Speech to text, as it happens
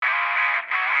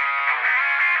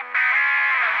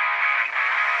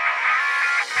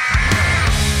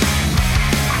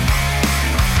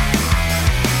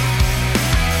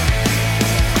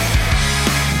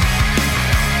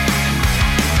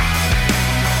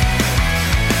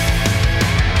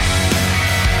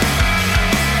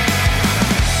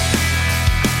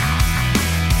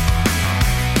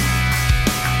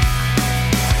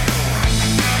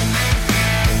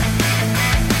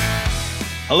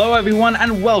Hello, everyone,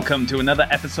 and welcome to another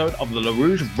episode of the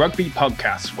LaRouge Rugby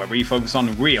Podcast, where we focus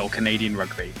on real Canadian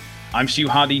rugby. I'm Stu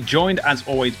Hardy, joined as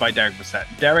always by Derek Brissett.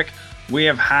 Derek, we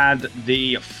have had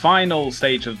the final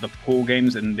stage of the pool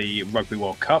games in the Rugby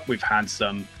World Cup. We've had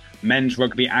some men's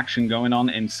rugby action going on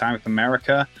in South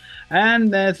America,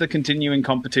 and there's the continuing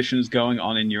competitions going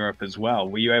on in Europe as well.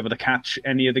 Were you able to catch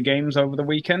any of the games over the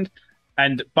weekend?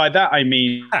 And by that, I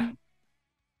mean,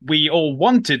 we all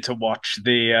wanted to watch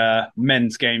the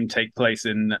men's game take place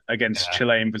against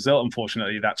Chile and Brazil.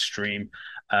 Unfortunately, that stream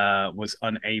was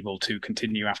unable to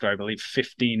continue after, I believe,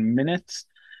 15 minutes.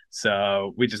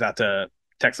 So we just had to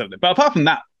text up. But apart from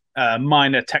that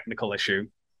minor technical issue,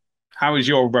 how was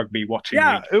your rugby watching?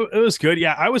 Yeah, it was good.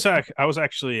 Yeah, I was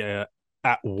actually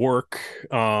at work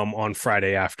on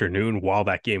Friday afternoon while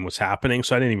that game was happening,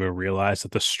 so I didn't even realize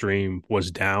that the stream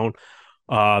was down.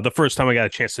 The first time I got a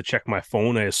chance to check my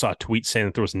phone, I saw a tweet saying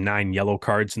that there was 9 yellow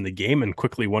cards in the game, and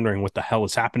quickly wondering what the hell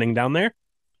is happening down there.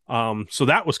 So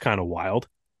that was kind of wild.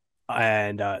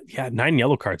 And 9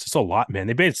 yellow cards. It's a lot, man.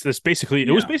 It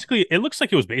looks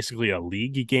like it was basically a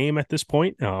league game at this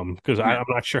point. Because I'm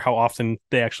not sure how often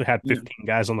they actually had 15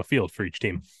 guys on the field for each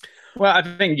team. Well, I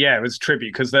think it was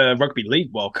tribute because the Rugby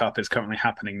League World Cup is currently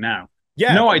happening now.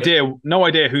 Yeah, no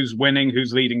idea who's winning,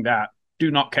 who's leading that.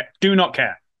 Do not care. Do not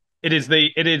care. It is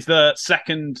the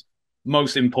second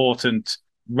most important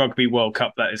Rugby World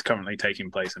Cup that is currently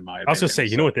taking place, in my opinion. I was going to say,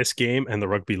 you know what this game and the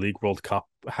Rugby League World Cup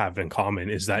have in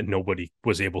common is that nobody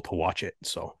was able to watch it.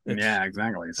 So yeah,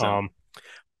 exactly. So.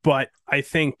 But I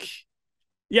think,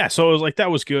 so it was like, that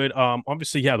was good.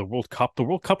 Obviously, the World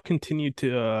Cup continued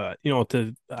to,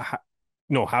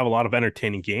 have a lot of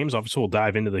entertaining games. Obviously, we'll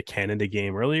dive into the Canada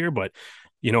game earlier, but,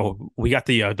 we got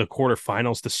the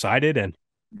quarterfinals decided, and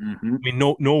I mean,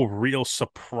 no real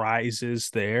surprises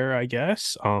there, I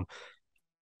guess.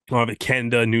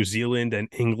 Canada, New Zealand, and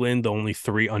England, the only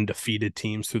 3 undefeated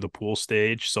teams through the pool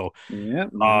stage. So,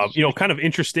 kind of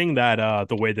interesting that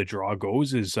the way the draw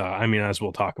goes is, as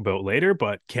we'll talk about later,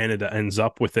 but Canada ends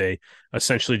up with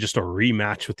essentially just a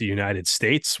rematch with the United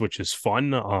States, which is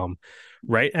fun.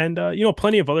 Right. And,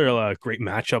 plenty of other great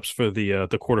matchups for the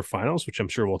quarterfinals, which I'm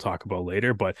sure we'll talk about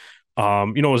later. But,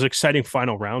 it was an exciting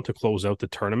final round to close out the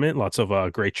tournament. Lots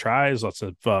of great tries, lots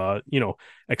of,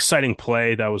 exciting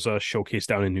play that was showcased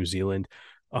down in New Zealand.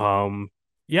 So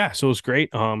it was great.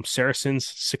 Saracens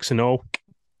 6-0.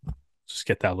 Just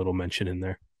get that little mention in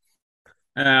there.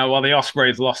 Well, the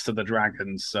Ospreys lost to the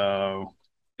Dragons, so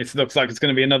it looks like it's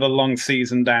going to be another long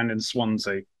season down in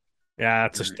Swansea. Yeah,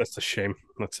 that's a shame.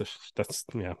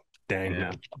 Dang.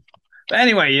 Yeah. But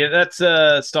anyway, let's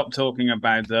stop talking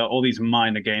about all these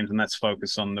minor games and let's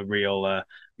focus on the real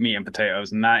meat and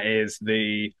potatoes, and that is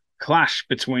the clash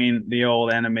between the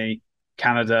old enemy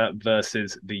Canada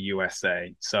versus the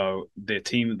USA. So the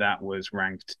team that was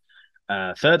ranked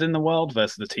 3rd in the world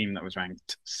versus the team that was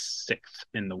ranked 6th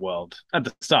in the world at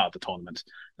the start of the tournament,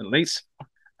 at least.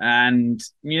 And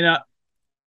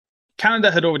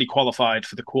Canada had already qualified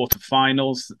for the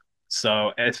quarterfinals,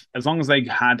 so as long as they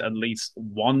had at least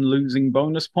 1 losing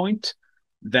bonus point,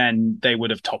 then they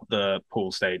would have topped the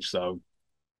pool stage. So,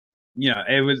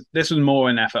 this was more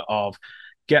an effort of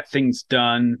get things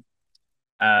done,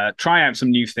 try out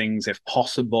some new things if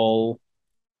possible.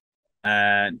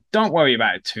 Don't worry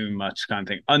about it too much, kind of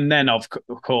thing. And then, of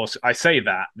course, I say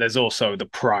that there's also the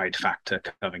pride factor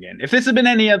coming in. If this had been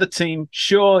any other team,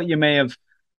 sure, you may have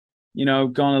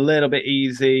gone a little bit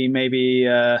easy, maybe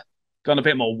gone a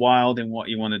bit more wild in what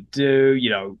you want to do.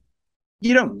 You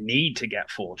don't need to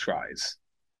get 4 tries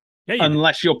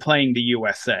unless you're playing the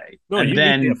USA. No, and you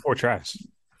need to get 4 tries.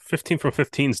 15 from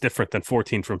 15 is different than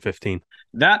 14 from 15.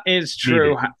 That is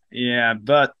true. Yeah,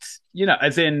 but,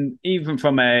 as in, even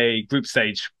from a group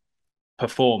stage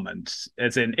performance,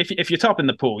 as in, if you're top in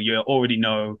the pool, you already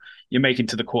know you're making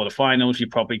to the quarterfinals, you're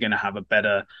probably going to have a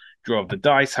better draw of the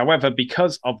dice. However,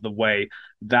 because of the way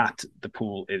that the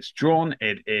pool is drawn,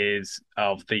 it is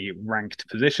of the ranked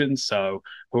positions. So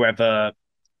whoever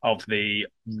of the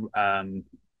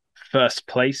first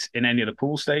place in any of the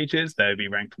pool stages, they would be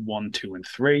ranked 1, 2, and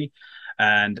 3.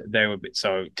 And they would be,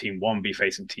 so team 1 would be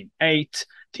facing team 8,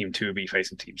 team 2 would be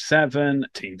facing team 7,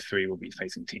 team 3 will be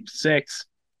facing team 6.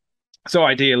 So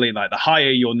ideally, like, the higher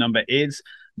your number is,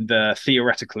 the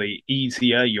theoretically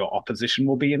easier your opposition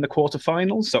will be in the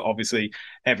quarterfinals. So obviously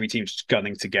every team's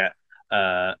gunning to get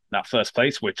that first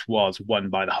place, which was won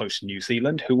by the host New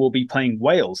Zealand, who will be playing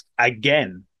Wales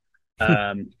again.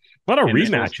 A lot of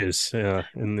rematches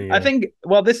in the. I think.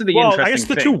 Well, this is the interesting. I guess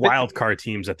the 2 wild card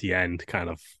teams at the end kind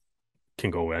of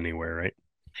can go anywhere, right?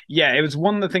 Yeah, it was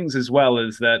one of the things as well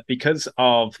is that because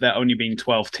of there only being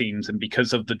 12 teams and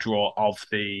because of the draw of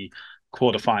the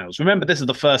quarterfinals. Remember, this is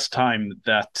the first time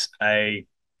that a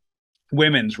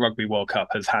women's Rugby World Cup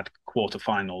has had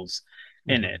quarterfinals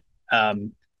in Mm-hmm.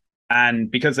 it.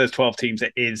 And because there's 12 teams,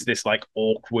 it is this like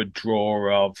awkward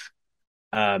draw of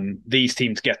these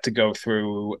teams get to go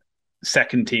through,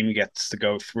 second team gets to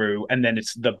go through, and then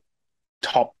it's the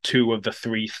top two of the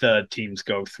three third teams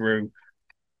go through.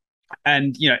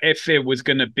 And if it was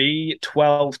going to be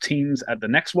 12 teams at the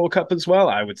next World Cup as well,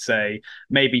 I would say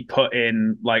maybe put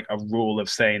in like a rule of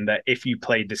saying that if you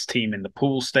played this team in the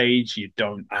pool stage, you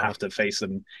don't have to face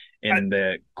them in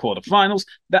the quarterfinals.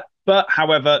 But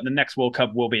however, the next World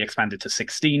Cup will be expanded to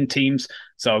 16 teams.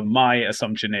 So my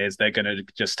assumption is they're going to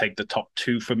just take the top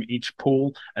two from each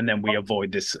pool, and then we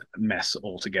avoid this mess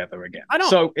altogether again. I don't.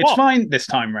 So it's Well, fine this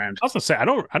time round. I was gonna say I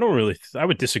don't really I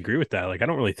would disagree with that. Like I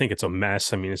don't really think it's a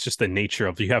mess. I mean, it's just the nature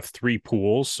of you have three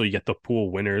pools, so you get the pool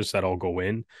winners that all go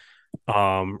in,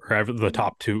 or the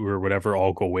top two or whatever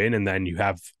all go in, and then you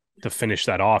have to finish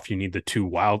that off. You need the two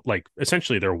wild, like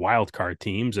essentially they're wild card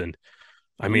teams, and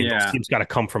I mean those Yeah. teams got to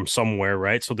come from somewhere,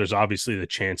 right? So there's obviously the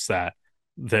chance that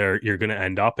you're going to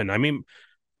end up, and I mean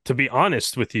to be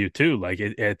honest with you too, like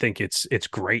I think it's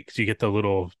great because you get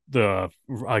the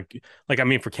like I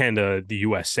mean for Canada, the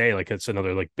USA, like it's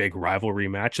another like big rivalry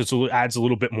match. Adds a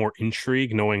little bit more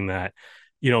intrigue knowing that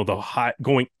the high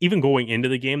going into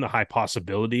the game, the high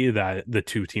possibility that the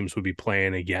two teams would be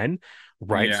playing again,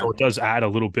 right? Yeah. So it does add a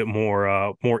little bit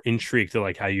more intrigue to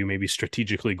like how you maybe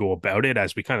strategically go about it,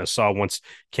 as we kind of saw once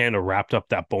Canada wrapped up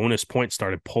that bonus point,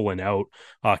 started pulling out.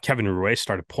 Kevin Ruiz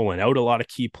started pulling out a lot of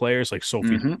key players like Sophie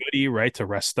Mm-hmm. Goody, right, to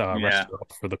rest Yeah. her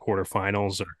up for the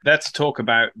quarterfinals. Let's talk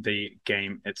about the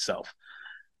game itself.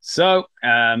 So,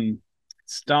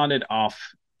 started off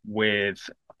with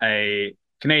a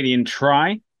Canadian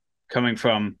try coming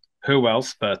from who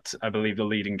else but I believe the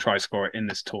leading try scorer in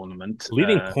this tournament,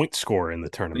 Leading point scorer in the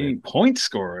tournament, leading point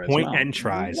scorer as point well. and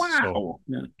tries. So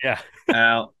Wow. yeah,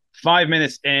 Uh, 5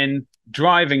 minutes in,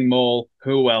 driving maul.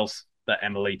 Who else but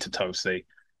Emily Tatosi,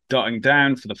 dotting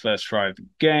down for the first try of the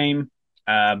game.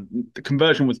 The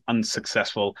conversion was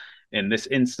unsuccessful in this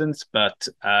instance, but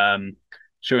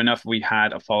sure enough, we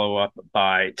had a follow up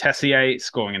by Tessier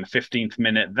scoring in the 15th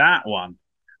minute. That one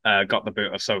got the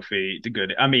boot of Sophie de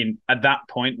Good. I mean, at that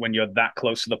point, when you're that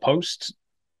close to the post,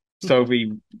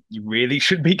 Sophie, you really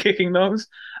should be kicking those.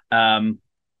 Um,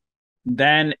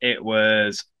 then it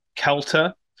was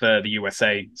Kelter for the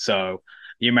USA. So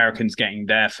the Americans getting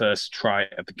their first try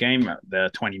of the game at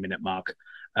the 20-minute mark.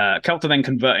 Kelter then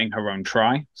converting her own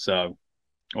try. So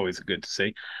always good to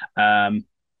see.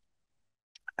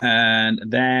 And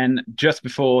then just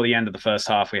before the end of the first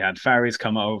half, we had Faris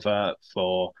come over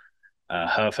for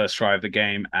her first try of the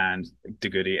game, and De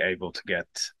Goody able to get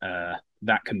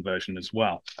that conversion as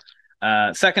well.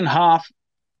 Second half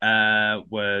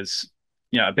was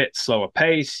a bit slower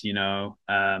pace.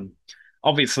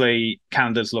 Obviously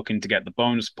Canada's looking to get the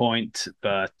bonus point,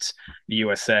 but the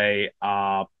USA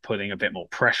are putting a bit more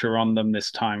pressure on them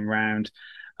this time round.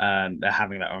 They're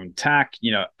having their own attack,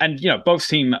 and both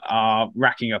teams are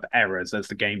racking up errors as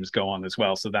the games go on as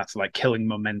well. So that's like killing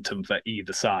momentum for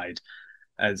either side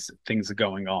as things are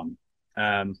going on.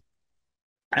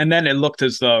 And then it looked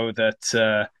as though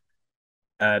that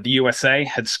the USA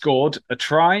had scored a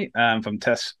try from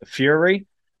Tess Fury.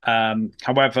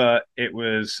 However, it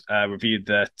was reviewed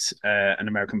that an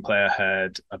American player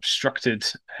had obstructed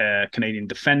a Canadian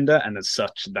defender, and as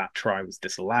such, that try was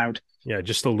disallowed. yeah,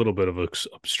 just a little bit of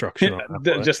obstruction on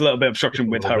that. Just a little bit of obstruction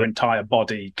with her bit. entire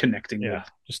body connecting with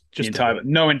just the entire.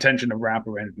 No intention to wrap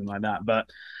or anything like that, but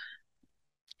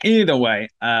either way,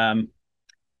 there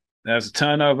was a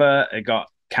turnover. It got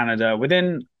Canada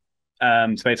within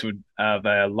space of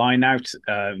a line out,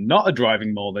 not a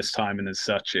driving maul this time, and as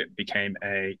such, it became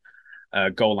a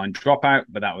goal line dropout,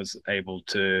 but that was able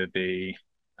to be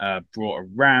brought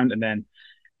around, and then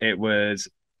it was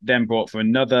then brought for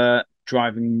another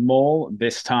driving maul.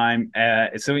 This time,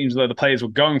 it seems though the players were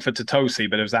going for Tatosi,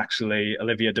 but it was actually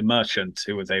Olivia de Merchant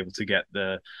who was able to get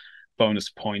the bonus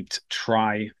point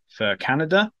try for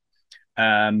Canada.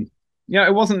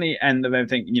 It wasn't the end of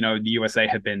everything. The USA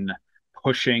had been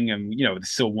pushing and, they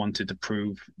still wanted to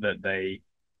prove that they,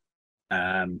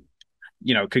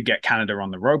 could get Canada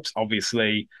on the ropes.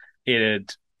 Obviously, it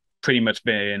had pretty much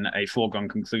been a foregone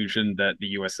conclusion that the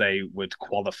USA would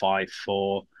qualify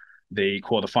for the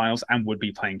quarterfinals and would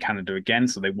be playing Canada again.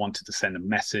 So they wanted to send a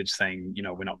message saying,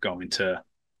 we're not going to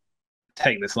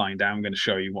take this line down. I'm going to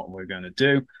show you what we're going to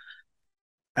do.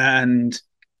 And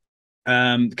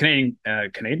American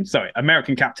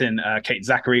captain Kate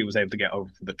Zachary was able to get over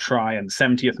for the try in the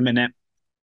 70th minute,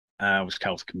 was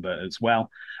Celtic converted as well.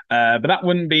 But that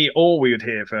wouldn't be all we would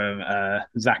hear from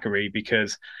Zachary,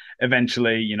 because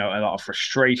eventually, a lot of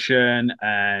frustration,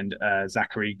 and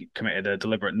Zachary committed a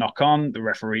deliberate knock on. The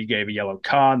referee gave a yellow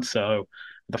card. So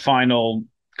the final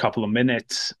couple of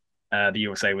minutes, the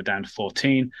USA were down to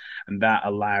 14, and that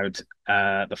allowed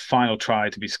the final try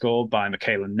to be scored by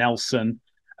Michaela Nelson.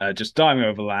 Just diving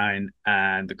over the line,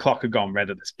 and the clock had gone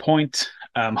red at this point.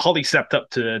 Holly stepped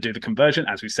up to do the conversion.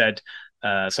 As we said,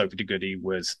 Sophie de Goede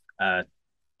was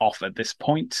off at this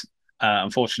point.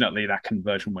 Unfortunately, that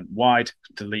conversion went wide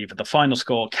to leave the final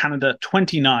score Canada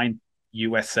 29,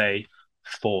 USA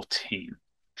 14.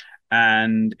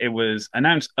 And it was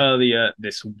announced earlier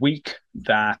this week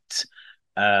that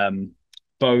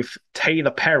both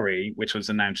Taylor Perry, which was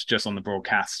announced just on the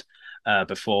broadcast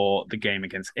before the game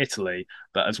against Italy,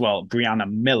 but as well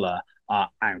Brianna Miller are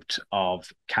out of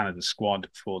Canada's squad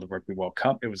for the Rugby World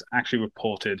Cup. It was actually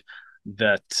reported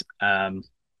that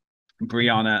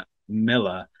Brianna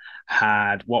Miller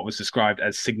had what was described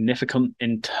as significant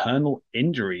internal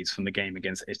injuries from the game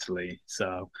against Italy.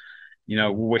 So,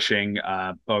 wishing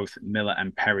both Miller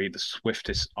and Perry the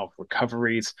swiftest of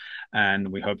recoveries, and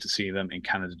we hope to see them in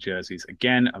Canada jerseys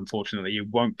again. Unfortunately, you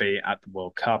won't be at the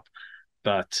World Cup,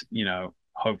 but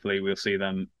hopefully we'll see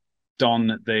them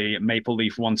don the maple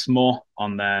leaf once more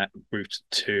on their route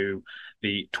to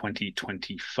the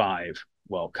 2025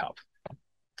 World Cup.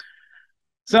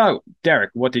 So,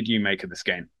 Derek, what did you make of this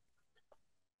game?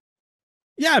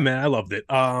 Yeah, man, I loved it.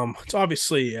 It's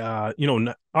obviously,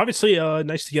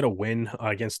 nice to get a win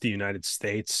against the United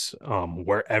States,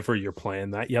 wherever you're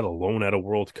playing that, yet alone at a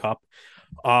World Cup.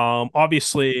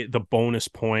 Obviously, the bonus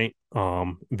point,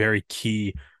 very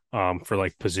key, for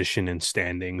like position and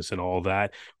standings and all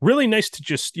that. Really nice to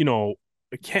just,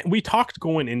 we talked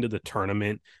going into the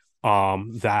tournament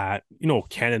that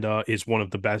Canada is one of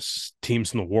the best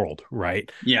teams in the world,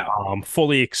 right? Yeah.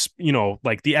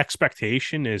 Like the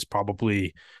expectation is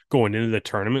probably going into the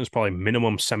tournament is probably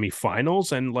minimum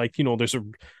semifinals, and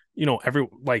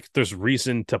there's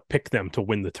reason to pick them to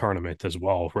win the tournament as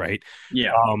well, right?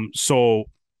 Yeah.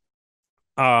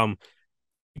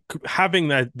 Having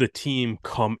the team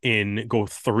come in, go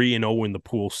 3-0 in the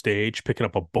pool stage, picking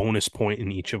up a bonus point in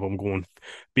each of them,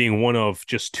 being one of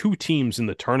just two teams in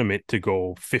the tournament to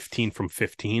go 15 from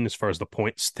 15 as far as the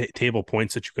points table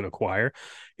points that you can acquire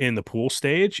in the pool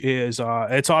stage is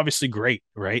it's obviously great,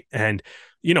 right? And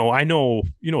I know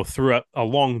throughout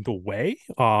along the way,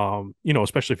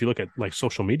 especially if you look at like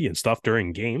social media and stuff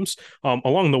during games,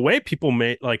 along the way people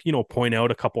may point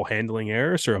out a couple handling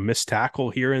errors or a missed tackle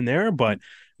here and there, but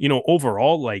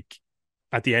overall, like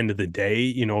at the end of the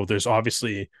day, there's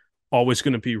obviously always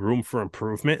going to be room for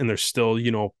improvement, and there's still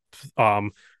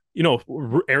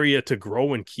area to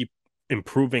grow and keep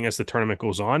improving as the tournament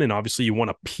goes on. And obviously you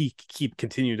want to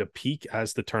continue to peak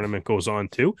as the tournament goes on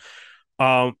too.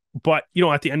 But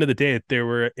at the end of the day,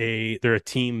 they're a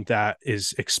team that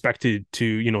is expected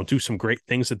to do some great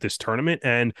things at this tournament,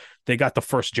 and they got the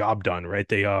first job done, right?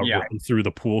 They ran through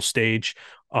the pool stage.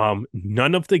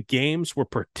 None of the games were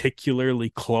particularly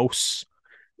close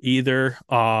either.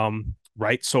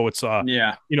 Right, so it's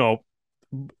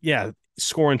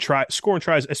scoring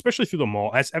tries, especially through the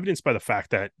maul, as evidenced by the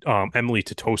fact that Emily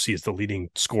Tatosi is the leading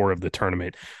scorer of the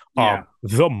tournament.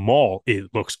 The maul,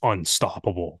 it looks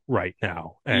unstoppable right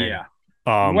now. And,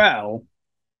 there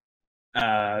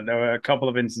were a couple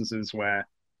of instances where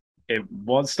it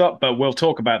was stopped, but we'll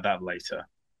talk about that later.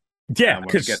 Yeah,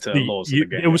 because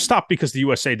it was stopped because the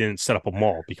USA didn't set up a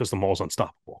maul, because the maul's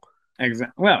unstoppable.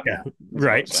 Exactly. Well, yeah,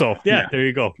 right. So there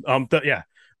you go.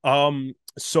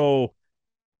 So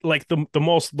like the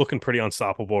maul's looking pretty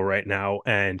unstoppable right now,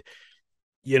 and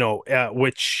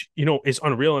which is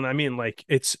unreal. And I mean, like,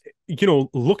 it's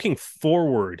looking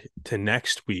forward to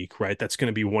next week, right? That's going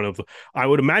to be one of the, I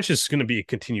would imagine it's going to be a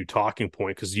continued talking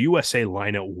point, because the USA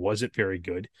lineout wasn't very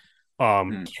good.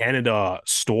 Canada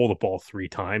stole the ball 3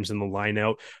 times in the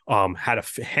lineout, had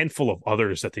a handful of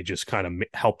others that they just kind of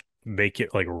helped make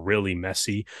it like really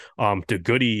messy. De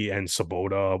Goede and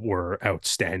Sabota were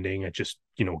outstanding at just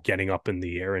getting up in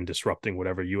the air and disrupting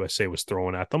whatever USA was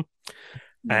throwing at them.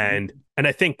 And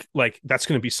I think like that's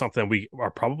going to be something we are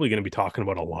probably going to be talking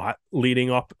about a lot leading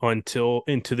up until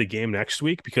into the game next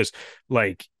week, because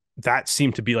like that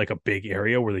seemed to be like a big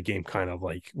area where the game kind of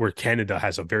like where Canada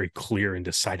has a very clear and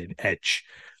decided edge,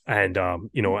 and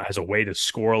as a way to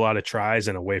score a lot of tries,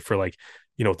 and a way for like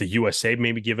the USA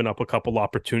maybe giving up a couple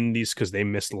opportunities because they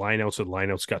missed lineouts, or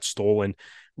lineouts got stolen,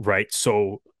 right?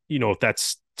 So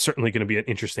that's certainly going to be an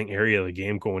interesting area of the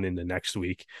game going into next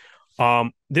week.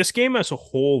 This game as a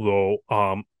whole,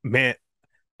 though,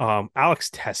 Alex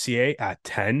Tessier at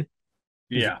 10,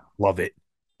 yeah, love it.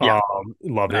 Yeah.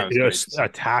 Love it.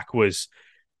 Attack was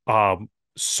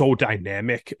so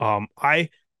dynamic. I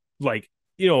like,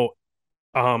 to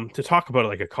talk about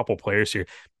like a couple players here.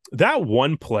 That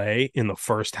one play in the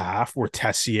first half where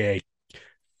Tessier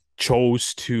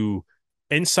chose to,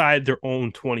 inside their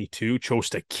own 22, chose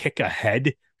to kick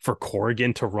ahead for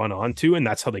Corrigan to run onto, and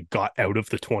that's how they got out of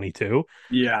the 22.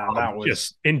 Yeah, that was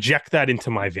just inject that into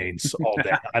my veins all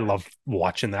day. I love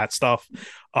watching that stuff.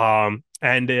 That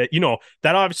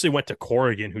obviously went to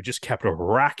Corrigan, who just kept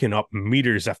racking up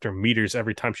meters after meters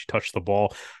every time she touched the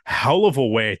ball. Hell of a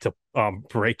way to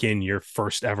break in your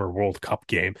first ever World Cup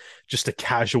game. Just a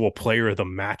casual player of the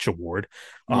match award.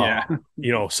 Yeah.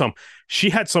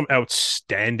 She had some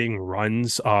outstanding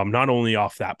runs, not only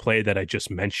off that play that I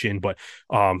just mentioned, but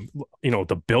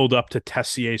the build up to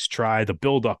Tessier's try, the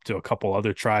build up to a couple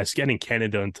other tries, getting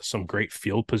Canada into some great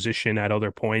field position at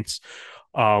other points.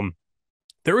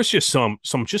 There was just some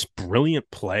just brilliant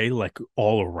play like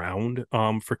all around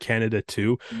for Canada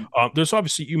too. There's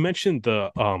obviously, you mentioned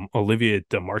the Olivia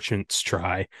DeMarchant's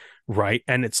try, right?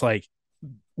 And it's like,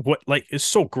 what like is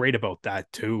so great about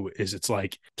that too is it's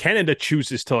like Canada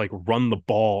chooses to like run the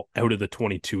ball out of the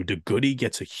 22. DeGoody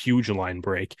gets a huge line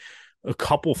break, a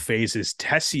couple phases.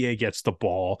 Tessier gets the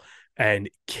ball and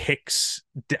kicks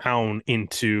down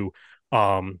into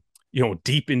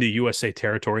deep into USA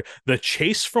territory. The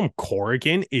chase from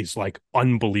Corrigan is like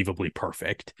unbelievably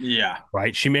perfect. Yeah.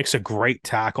 Right. She makes a great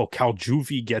tackle.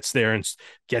 Caljuvi gets there and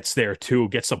gets there too,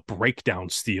 gets a breakdown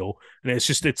steal. And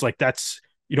it's like, that's,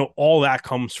 all that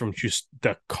comes from just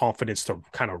the confidence to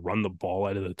kind of run the ball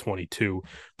out of the 22,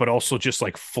 but also just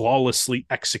like flawlessly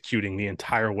executing the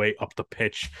entire way up the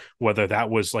pitch, whether that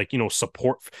was like,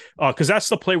 support. Because that's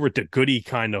the play where DeGoody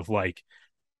kind of like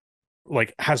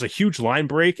has a huge line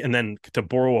break, and then, to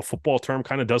borrow a football term,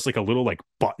 kind of does like a little like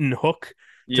button hook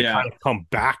to kind of come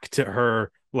back to her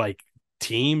like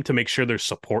team to make sure there's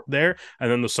support there,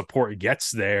 and then the support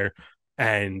gets there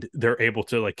and they're able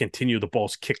to like continue. The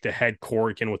ball's kicked ahead.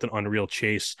 Corrigan with an unreal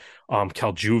chase.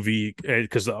 Caljuvi,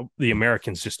 because the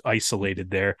Americans just isolated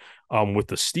there with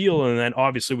the steal, and then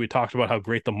obviously we talked about how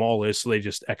great the maul is, so they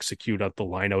just execute out the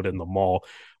line out in the maul.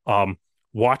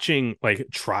 Watching like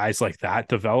tries like that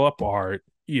develop are,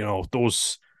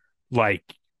 those like,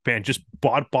 man, just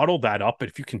bottle that up. But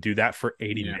if you can do that for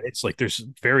 80 minutes, like there's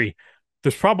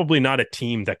probably not a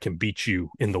team that can beat you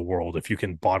in the world if you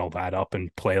can bottle that up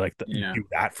and play like do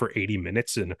that for 80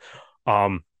 minutes. And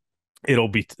that's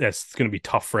going to be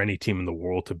tough for any team in the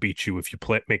world to beat you if you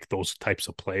make those types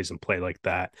of plays and play like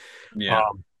that. Yeah.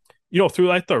 Through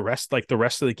like the rest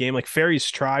of the game, like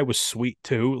Ferry's try was sweet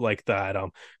too, like that,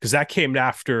 because that came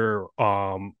after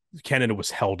Canada was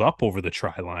held up over the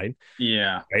try line.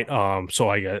 Yeah. Right.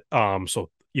 The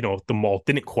maul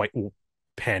didn't quite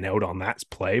pan out on that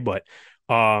play, but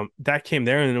that came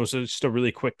there, and it was just a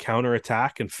really quick counter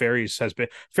attack. And Ferries has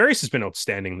been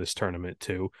outstanding this tournament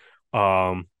too.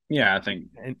 I think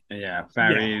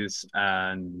Ferries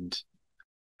and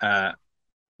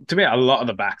to me, a lot of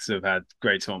the backs have had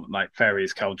great tournament, like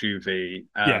Ferries, Caljuvi,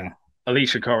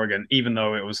 Alicia Corrigan, even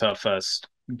though it was her first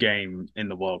game in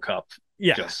the World Cup.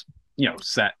 Just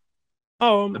set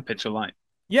the pitch alight.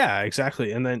 Yeah,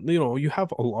 exactly. And then you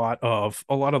have a lot of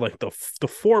like the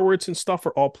forwards and stuff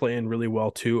are all playing really well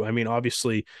too. I mean,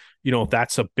 obviously,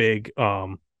 that's a big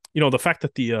the fact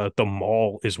that the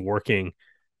maul is working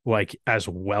like as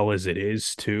well as it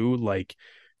is too, like,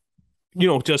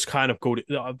 just kind of go to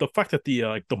the fact that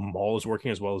the maul is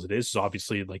working as well as it is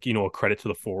obviously like, a credit to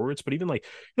the forwards. But even like,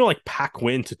 like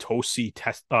Paquin to Tosi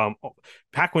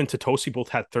both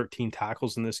had 13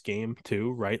 tackles in this game too,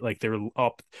 right? Like they're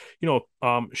up,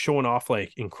 showing off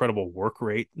like incredible work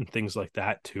rate and things like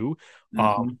that too.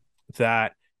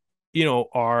 That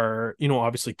are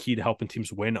obviously key to helping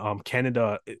teams win.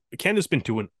 Canada's been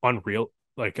doing unreal,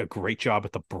 like a great job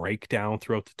at the breakdown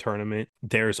throughout the tournament.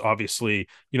 There's obviously,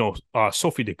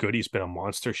 Sophie DeGoody's been a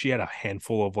monster. She had a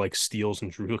handful of like steals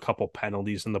and drew a couple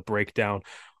penalties in the breakdown.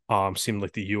 Seemed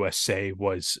like the USA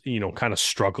was, kind of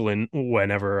struggling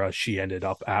whenever she ended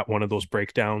up at one of those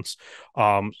breakdowns.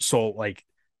 So like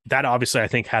that obviously I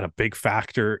think had a big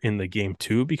factor in the game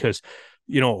too, because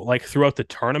like throughout the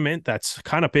tournament, that's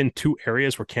kind of been two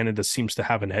areas where Canada seems to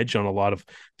have an edge on a lot of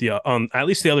the, at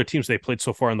least the other teams they played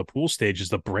so far in the pool stage, is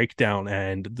the breakdown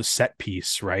and the set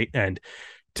piece, right? And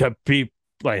to be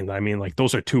I mean, like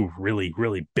those are two really,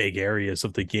 really big areas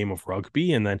of the game of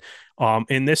rugby. And then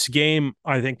in this game,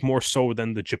 I think more so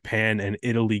than the Japan and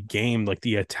Italy game, like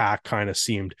the attack kind of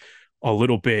seemed a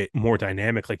little bit more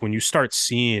dynamic. Like when you start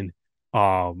seeing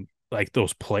like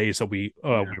those plays that we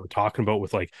were talking about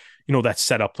with like, you know, that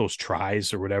set up those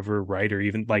tries or whatever, right? Or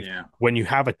even like when you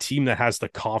have a team that has the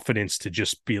confidence to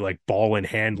just be like ball in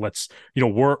hand, let's, you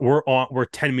know, we're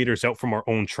 10 meters out from our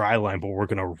own try line, but we're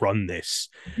gonna run this.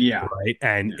 Right.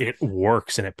 And it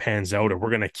works and it pans out, or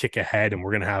we're gonna kick ahead and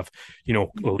we're gonna have, you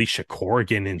know, Alicia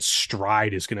Corrigan in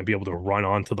stride is gonna be able to run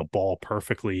onto the ball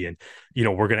perfectly. And, you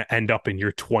know, we're gonna end up in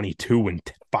your 22 in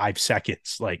 5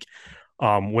 seconds. Like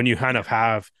when you kind of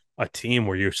have a team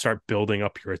where you start building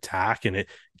up your attack and it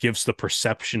gives the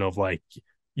perception of like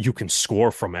you can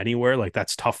score from anywhere, like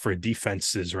that's tough for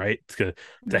defenses, right? To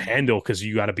handle, because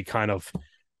you got to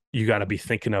be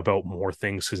thinking about more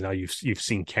things, because now you've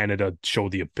seen Canada show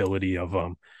the ability of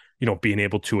you know, being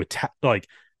able to attack, like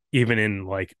even in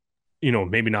like, you know,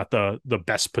 maybe not the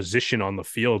best position on the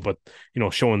field, but, you know,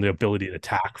 showing the ability to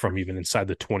attack from even inside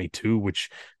the 22,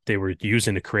 which they were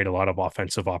using to create a lot of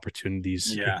offensive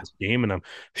opportunities in this game. And I'm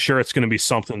sure it's going to be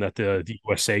something that the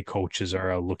USA coaches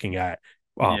are looking at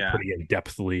pretty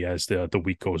in-depthly as the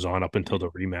week goes on up until the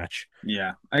rematch.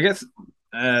 Yeah, I guess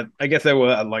there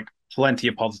were like plenty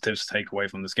of positives to take away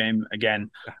from this game. Again,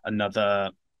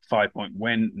 another 5-point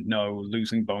win, no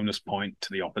losing bonus point to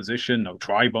the opposition, no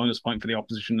try bonus point for the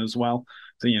opposition as well.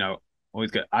 So, you know,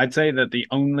 always good. I'd say that the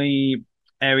only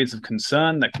areas of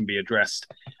concern that can be addressed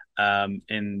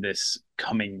in this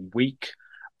coming week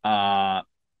are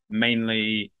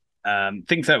mainly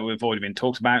things that we've already been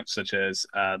talked about, such as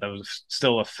there was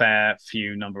still a fair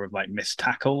few number of like missed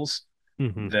tackles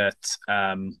that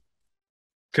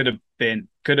could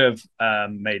have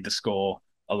made the score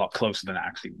a lot closer than it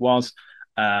actually was.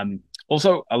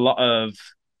 Also, a lot of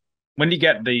when you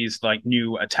get these like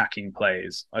new attacking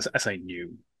players, I say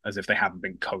new as if they haven't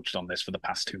been coached on this for the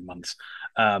past 2 months.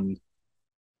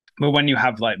 But when you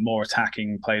have like more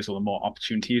attacking players or more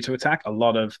opportunity to attack, a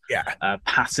lot of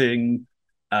passing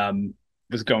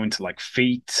was going to like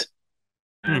feet,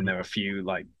 and there were a few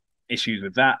like issues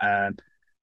with that.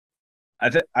 I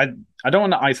don't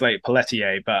want to isolate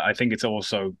Pelletier, but I think it's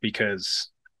also because,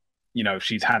 you know,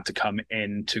 she's had to come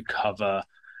in to cover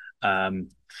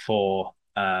for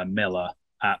Miller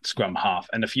at scrum half,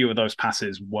 and a few of those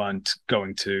passes weren't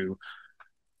going to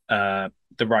the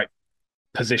right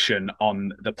position on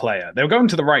the player. They were going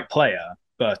to the right player,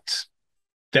 but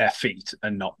their feet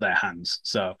and not their hands.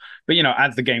 So, but you know,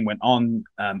 as the game went on,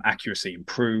 accuracy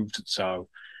improved. So,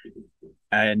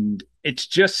 and it's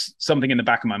just something in the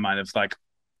back of my mind of like,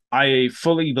 I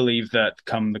fully believe that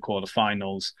come the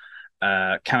quarterfinals,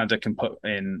 Canada can put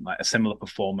in like a similar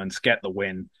performance, get the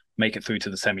win, make it through to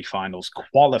the semifinals,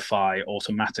 qualify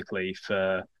automatically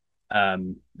for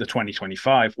the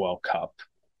 2025 World Cup.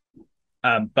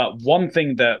 But one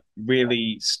thing that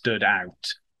really stood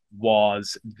out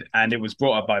was, and it was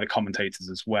brought up by the commentators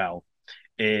as well,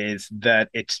 is that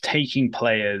it's taking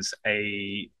players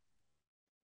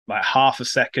like half a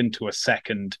second to a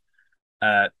second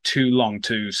too long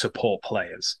to support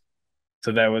players.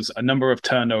 So there was a number of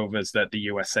turnovers that the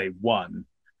USA won,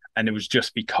 and it was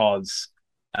just because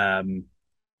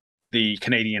the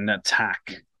Canadian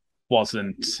attack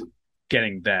wasn't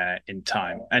getting there in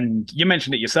time. And you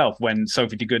mentioned it yourself when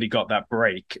Sophie De Goede got that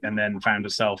break and then found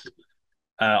herself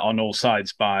on all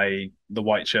sides by the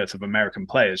white shirts of American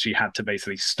players. She had to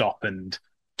basically stop and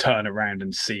turn around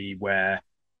and see where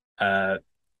the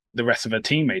rest of her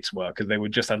teammates were, because they were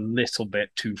just a little bit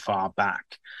too far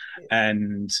back.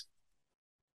 And,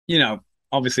 you know,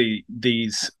 obviously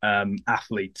these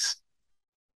athletes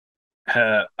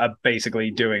are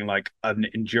basically doing like an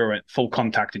full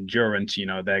contact endurance. You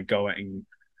know, they're going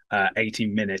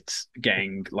 18 minutes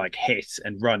getting like hit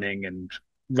and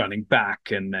running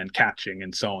back and then catching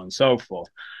and so on and so forth.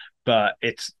 But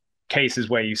it's cases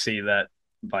where you see that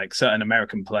like certain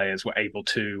American players were able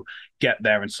to get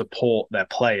there and support their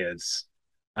players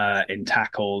in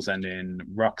tackles and in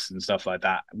rucks and stuff like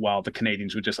that, while the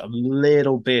Canadians were just a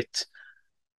little bit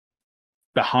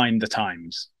behind the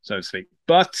times, so to speak.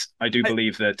 But I do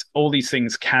believe that all these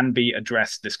things can be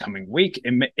addressed this coming week.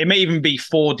 It may even be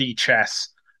 4D chess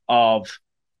of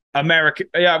America.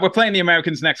 Yeah, we're playing the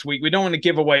Americans next week. We don't want to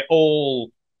give away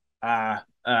all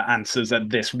answers at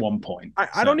this one point.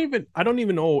 I don't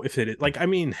even know if it is like, I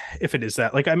mean, if it is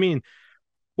that, like, I mean,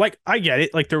 like, I get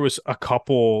it. Like, there was a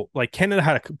couple, like Canada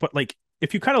had but like,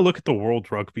 if you kind of look at the World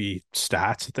Rugby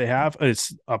stats that they have,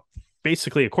 it's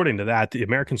basically, according to that, the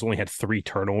Americans only had 3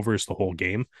 turnovers the whole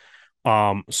game,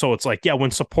 So it's like, yeah,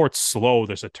 when support's slow,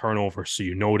 there's a turnover, so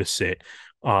you notice it.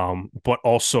 But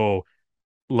also,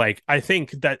 like, I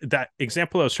think that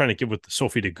example I was trying to give with the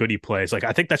Sophie DeGoody plays, like,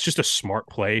 I think that's just a smart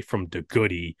play from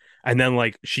DeGoody. And then,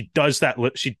 like, she does that,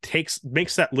 she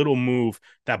makes that little move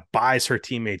that buys her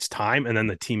teammates time, and then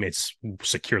the teammates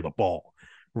secure the ball,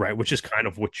 right? Which is kind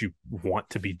of what you want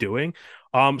to be doing.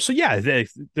 So yeah,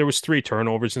 there was 3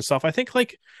 turnovers and stuff. I think,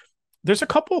 like, there's a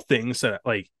couple of things that,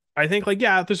 like, I think, like,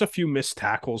 yeah, there's a few missed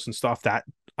tackles and stuff that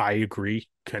I agree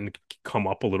can come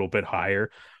up a little bit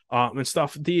higher, and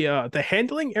stuff. The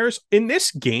handling errors in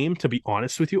this game, to be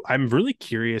honest with you, I'm really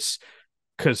curious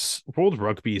because World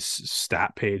Rugby's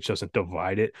stat page doesn't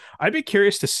divide it. I'd be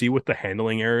curious to see what the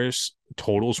handling errors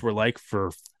totals were like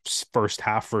for first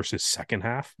half versus second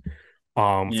half,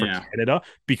 for Canada,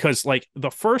 because, like,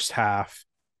 the first half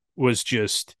was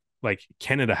just like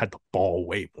Canada had the ball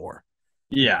way more.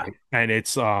 Yeah. And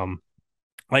it's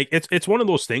like it's one of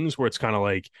those things where it's kind of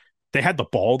like they had the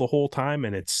ball the whole time,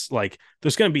 and it's like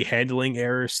there's going to be handling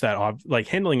errors that, like,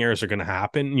 handling errors are going to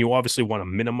happen, and you obviously want to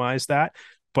minimize that.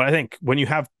 But I think when you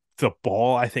have the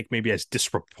ball, I think maybe as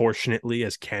disproportionately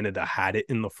as Canada had it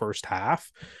in the first half,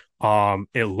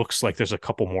 it looks like there's a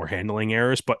couple more handling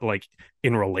errors, but, like,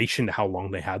 in relation to how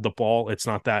long they had the ball, it's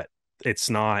not that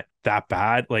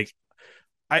bad. Like,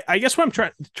 I guess what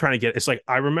I'm trying to get is, like,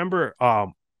 I remember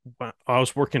when I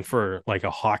was working for, like, a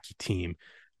hockey team,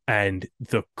 and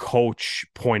the coach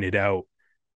pointed out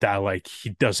that, like, he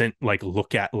doesn't, like,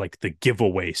 look at, like, the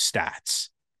giveaway stats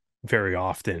very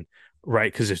often,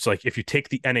 right? Because it's like if you take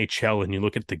the NHL and you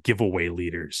look at the giveaway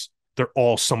leaders, they're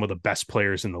all some of the best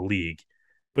players in the league,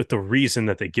 but the reason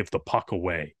that they give the puck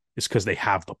away is because they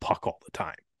have the puck all the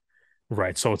time.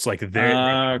 Right. So it's like they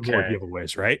have more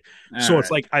giveaways, right? So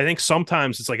it's like, I think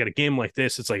sometimes it's like at a game like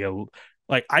this, it's like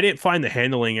I didn't find the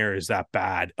handling errors that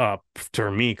bad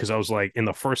to me, because I was like, in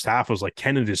the first half, I was like,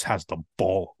 Canada just has the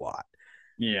ball a lot.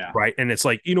 Yeah. Right. And it's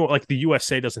like, like the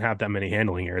USA doesn't have that many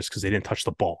handling errors because they didn't touch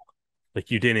the ball. Like,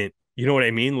 you know what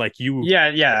I mean? Like, I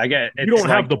get it. You don't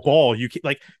have the ball. You can,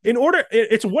 like,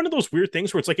 it's one of those weird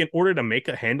things where it's like, in order to make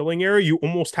a handling error, you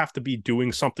almost have to be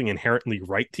doing something inherently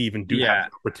right to even have the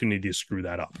opportunity to screw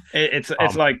that up. It's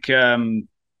like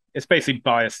it's basically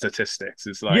bias statistics.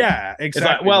 It's like, yeah,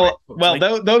 exactly. It's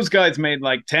like, those guys made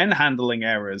like 10 handling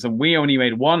errors, and we only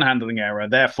made 1 handling error.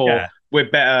 Therefore, we're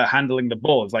better handling the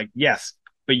ball. It's like, yes,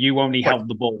 but you only held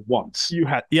the ball once.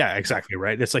 Exactly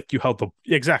right. It's like you held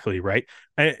exactly right.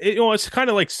 And it's kind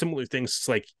of like similar things. It's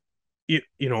like,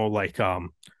 like,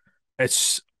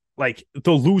 it's like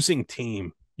the losing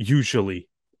team usually,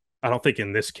 I don't think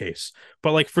in this case,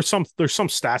 but, like, there's some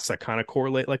stats that kind of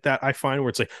correlate like that, I find, where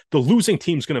it's like the losing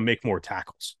team's going to make more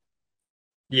tackles.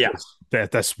 Yeah.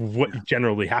 That's what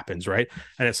generally happens, right?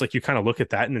 And it's like you kind of look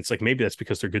at that, and it's like maybe that's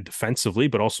because they're good defensively,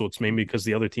 but also it's maybe because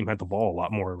the other team had the ball a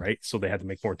lot more, right? So they had to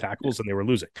make more tackles and they were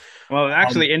losing. Well,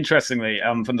 actually, interestingly,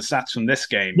 from the stats from this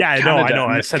game, Canada, I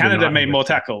know. Canada made more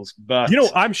tackles, but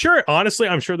I'm sure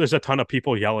there's a ton of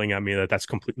people yelling at me that's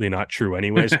completely not true.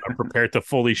 Anyways, I'm prepared to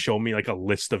fully show me, like, a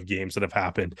list of games that have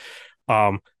happened.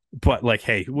 But, like,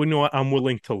 hey, you know what? I'm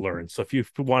willing to learn. So if you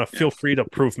want to, feel free to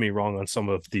prove me wrong on some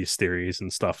of these theories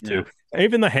and stuff too. Yeah.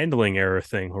 Even the handling error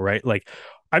thing, right? Like,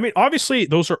 I mean, obviously,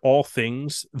 those are all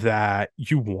things that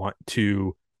you want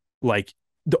to, like,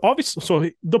 so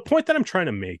the point that I'm trying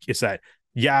to make is that,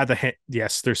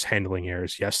 yes, there's handling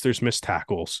errors. Yes, there's missed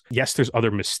tackles. Yes, there's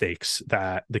other mistakes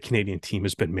that the Canadian team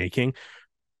has been making.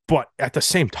 But at the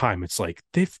same time, it's like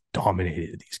they've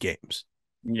dominated these games.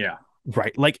 Yeah.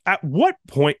 Right. Like, at what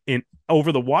point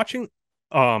over the watching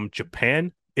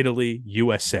Japan, Italy,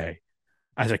 USA,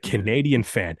 as a Canadian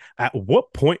fan, at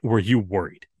what point were you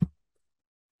worried?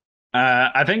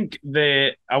 I think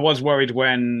I was worried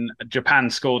when Japan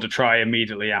scored a try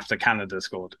immediately after Canada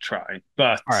scored a try.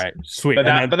 But all right, sweet. But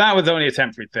that was only a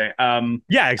temporary thing.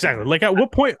 Yeah, exactly. Like, at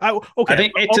what point? I'll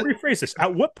rephrase this.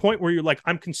 At what point were you like,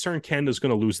 I'm concerned Canada's going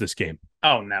to lose this game?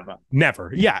 Oh,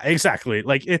 never. Yeah, exactly.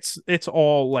 Like, it's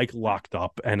all, like, locked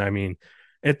up, and I mean,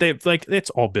 it's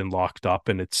all been locked up,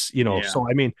 and it's So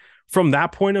I mean, from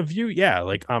that point of view, yeah,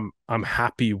 like, I'm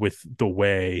happy with the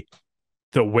way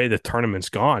the tournament's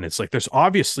gone. It's like there's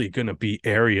obviously going to be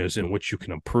areas in which you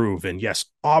can improve, and yes,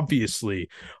 obviously,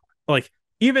 like,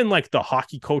 even like the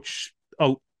hockey coach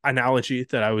analogy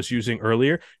that I was using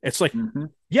earlier, it's like,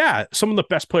 yeah, some of the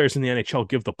best players in the NHL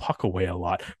give the puck away a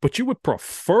lot, but you would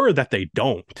prefer that they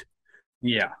don't.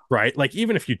 Yeah. Right. Like,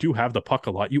 even if you do have the puck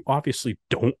a lot, you obviously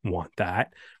don't want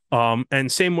that. And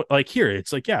same like here,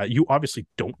 it's like, yeah, you obviously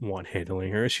don't want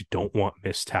handling errors, you don't want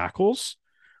missed tackles.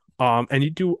 And you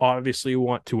do obviously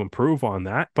want to improve on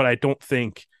that, but I don't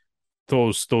think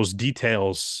those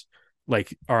details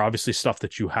like are obviously stuff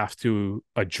that you have to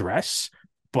address,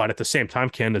 but at the same time,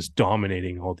 Canada's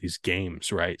dominating all these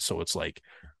games, right? So it's like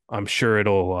I'm sure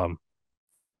it'll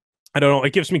I don't know.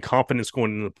 It gives me confidence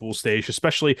going into the pool stage,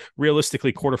 especially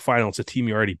realistically, quarterfinal. It's a team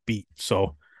you already beat.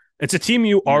 So it's a team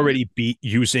you already beat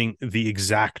using the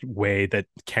exact way that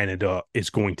Canada is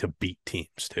going to beat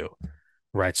teams too.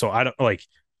 Right. So I don't like,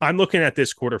 I'm looking at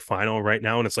this quarterfinal right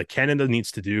now, and it's like Canada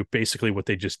needs to do basically what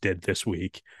they just did this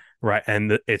week. Right.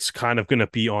 And it's kind of going to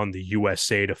be on the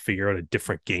USA to figure out a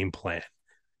different game plan.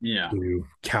 Yeah. To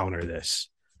counter this.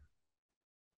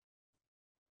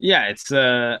 Yeah. It's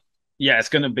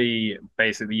going to be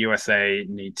basically the USA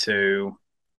need to,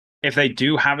 if they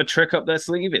do have a trick up their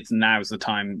sleeve, it's now's the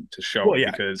time to show it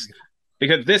because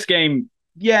this game,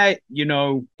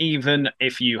 even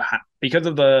if you because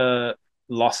of the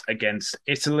loss against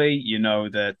Italy, you know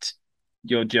that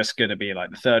you're just going to be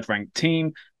like the third ranked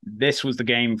team. This was the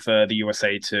game for the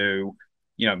USA to,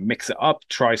 mix it up,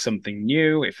 try something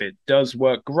new. If it does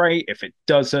work, great. If it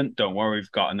doesn't, don't worry,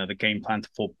 we've got another game plan to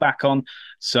fall back on.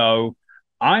 So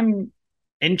I'm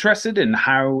interested in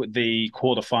how the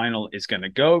quarterfinal is going to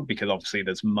go because obviously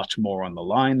there's much more on the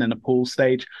line than a pool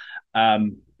stage.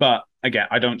 But again,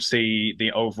 I don't see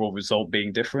the overall result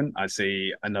being different. I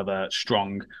see another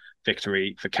strong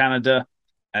victory for Canada.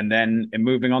 And then in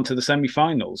moving on to the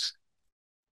semifinals,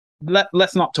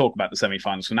 let's not talk about the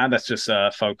semifinals for now. Let's just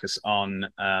focus on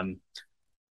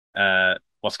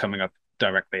what's coming up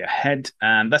directly ahead.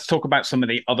 And let's talk about some of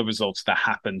the other results that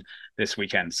happened this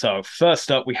weekend. So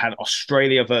first up, we had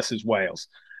Australia versus Wales.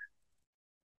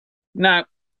 Now,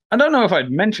 I don't know if I'd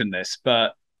mentioned this,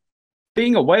 but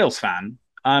being a Wales fan,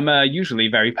 I'm usually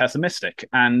very pessimistic.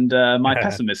 And my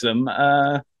pessimism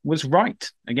was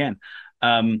right again.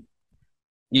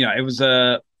 It was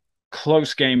a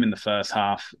close game in the first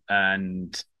half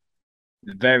and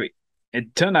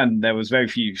it turned out there was very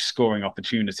few scoring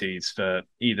opportunities for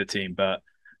either team, but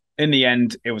in the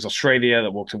end, it was Australia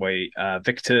that walked away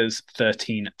victors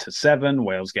 13-7,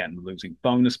 Wales getting the losing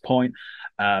bonus point,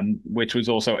 which was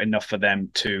also enough for them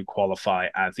to qualify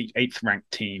as the 8th ranked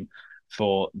team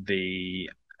for the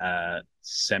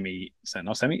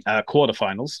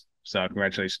quarterfinals. So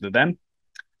congratulations to them.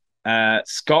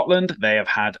 Scotland, they've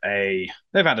had a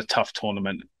tough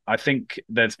tournament. I think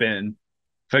there's been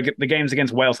for the games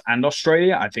against Wales and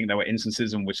Australia, I think there were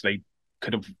instances in which they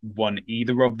could have won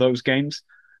either of those games.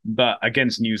 But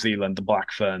against New Zealand, the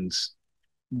Black Ferns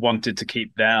wanted to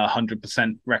keep their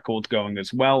 100% record going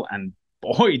as well. And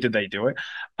boy, did they do it.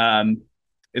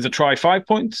 Is a try 5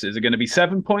 points? Is it going to be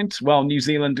 7 points? Well, New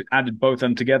Zealand added both of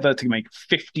them together to make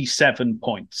 57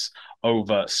 points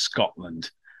over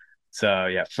Scotland. So,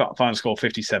 yeah, final score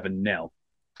 57-0.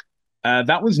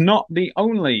 That was not the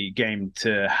only game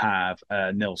to have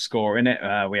a nil score in it.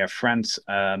 We have France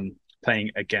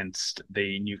playing against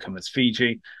the newcomers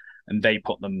Fiji, and they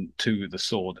put them to the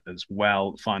sword as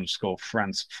well. Final score,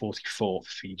 France 44,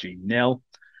 Fiji 0.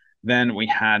 Then we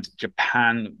had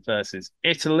Japan versus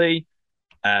Italy.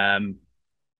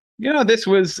 This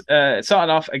was it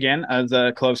started off again as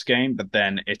a close game, but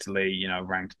then Italy,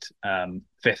 ranked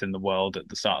 5th in the world at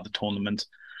the start of the tournament,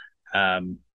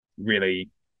 really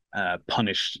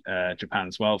punished Japan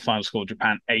as well. Final score,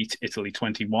 Japan 8, Italy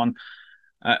 21.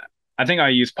 I think I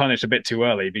used punish a bit too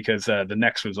early because the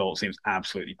next result seems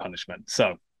absolutely punishment.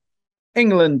 So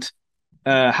England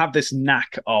have this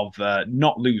knack of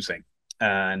not losing.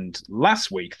 And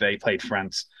last week they played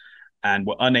France and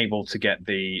were unable to get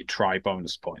the try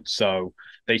bonus point. So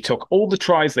they took all the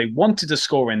tries they wanted to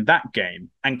score in that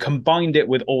game and combined it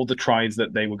with all the tries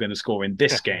that they were going to score in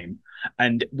this game.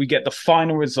 And we get the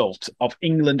final result of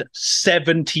England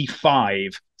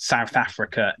 75, South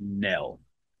Africa 0.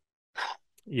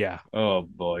 Yeah. Oh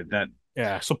boy,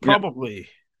 so probably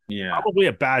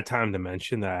a bad time to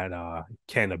mention that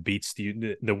Canada beats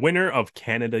the winner of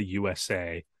Canada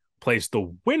USA plays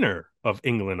the winner of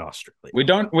England Australia. We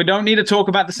don't need to talk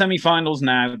about the semifinals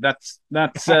now. That's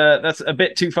a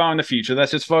bit too far in the future.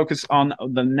 Let's just focus on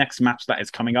the next match that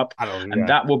is coming up, and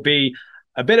that will be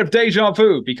a bit of deja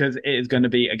vu because it is going to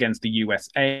be against the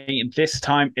USA. This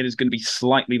time it is going to be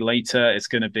slightly later. It's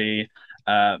going to be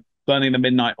burning the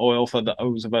midnight oil for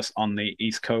those of us on the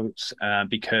East Coast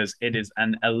because it is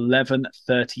an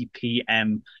 11:30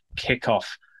 p.m.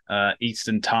 kickoff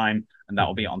Eastern time, and that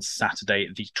will be on Saturday,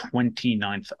 the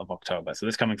 29th of October. So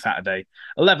this coming Saturday,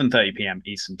 11:30 p.m.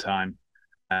 Eastern time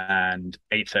and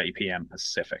 8:30 p.m.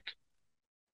 Pacific.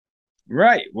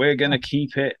 Right, we're going to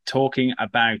keep it talking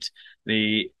about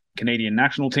the Canadian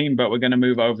national team, but we're going to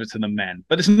move over to the men.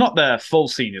 But it's not their full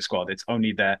senior squad. It's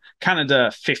only their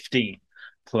Canada 15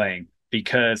 playing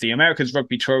because the Americas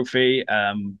Rugby Trophy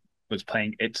was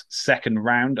playing its second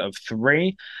round of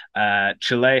 3.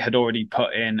 Chile had already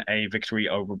put in a victory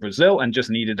over Brazil and just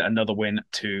needed another win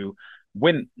to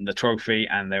win the trophy,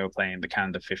 and they were playing the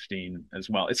Canada 15 as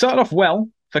well. It started off well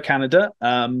for Canada.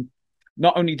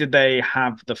 Not only did they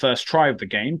have the first try of the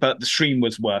game, but the stream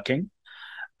was working.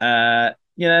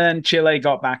 And Chile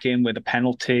got back in with a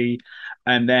penalty.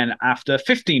 And then after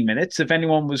 15 minutes, if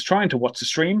anyone was trying to watch the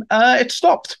stream, it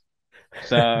stopped.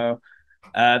 So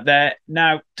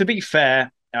now, to be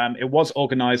fair, it was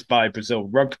organised by Brazil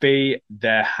Rugby.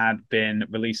 There had been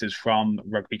releases from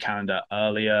Rugby Canada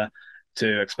earlier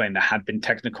to explain there had been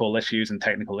technical issues, and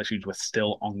technical issues were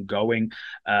still ongoing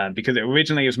because it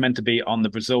originally was meant to be on the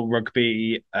Brazil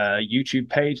Rugby YouTube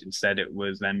page. Instead, it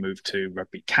was then moved to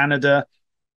Rugby Canada.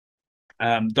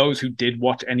 Those who did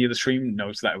watch any of the stream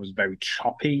noticed that it was very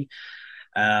choppy.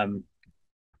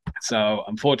 So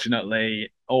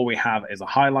unfortunately, all we have is a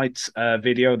highlights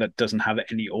video that doesn't have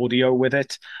any audio with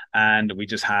it, and we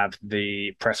just have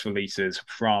the press releases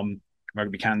from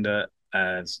Rugby Canada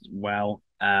as well.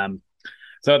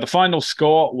 So the final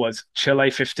score was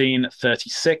Chile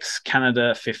 15-36,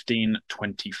 Canada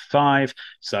 15-25.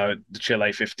 So the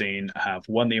Chile 15 have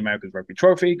won the Americas Rugby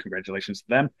Trophy. Congratulations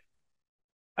to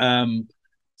them.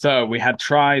 So we had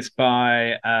tries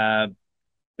by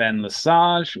Ben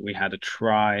Lesage. We had a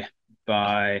try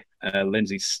by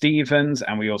Lindsay Stevens,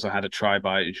 and we also had a try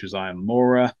by Josiah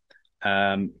Mora.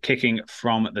 Kicking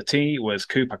from the tee was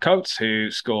Cooper Coates, who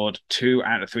scored 2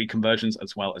 out of 3 conversions,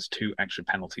 as well as 2 extra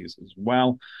penalties as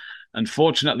well.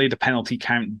 Unfortunately, the penalty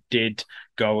count did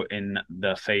go in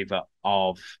the favor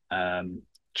of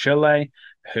Chile,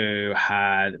 who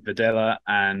had Videla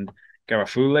and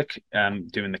Garafulik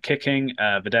doing the kicking.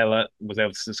 Videla was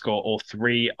able to score all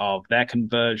 3 of their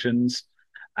conversions,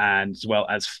 and as well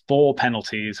as 4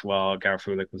 penalties, while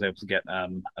Garafulik was able to get a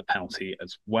penalty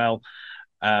as well.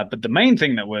 But the main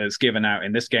thing that was given out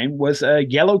in this game was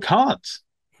yellow cards,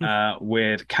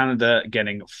 with Canada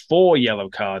getting 4 yellow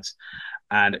cards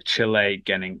and Chile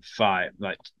getting 5.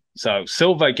 So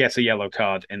Silva gets a yellow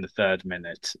card in the 3rd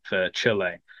minute for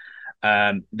Chile.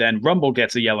 Then Rumble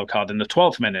gets a yellow card in the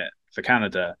 12th minute for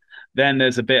Canada. Then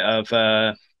there's a bit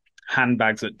of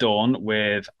handbags at dawn,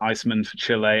 with Iceman for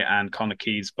Chile and Connor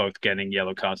Keys both getting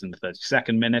yellow cards in the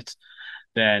 32nd minute.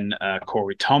 Then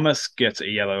Corey Thomas gets a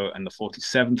yellow in the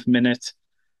 47th minute.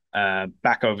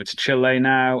 Back over to Chile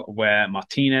now, where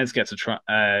Martinez gets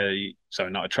a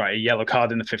yellow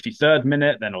card in the 53rd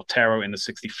minute, then Otero in the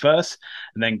 61st,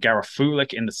 and then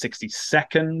Garafulik in the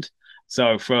 62nd.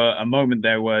 So for a moment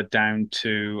they were down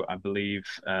to, I believe,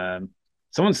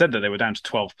 someone said that they were down to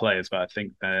 12 players, but I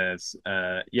think there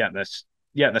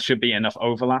should be enough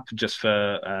overlap just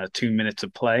for 2 minutes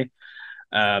of play.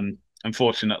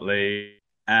 Unfortunately,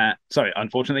 and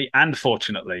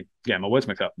fortunately, yeah, my words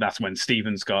mixed up. That's when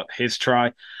Stevens got his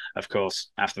try. Of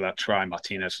course, after that try,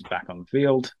 Martinez was back on the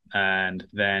field, and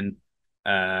then,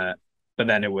 but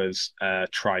then it was a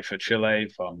try for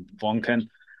Chile from Vonken.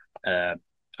 At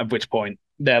which point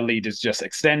their lead is just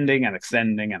extending and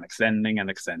extending and extending and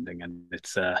extending, and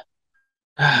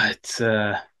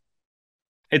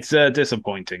it's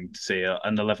disappointing to see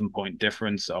an 11-point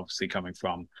difference, obviously coming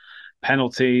from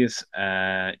penalties.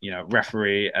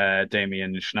 Referee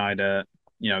Damian Schneider,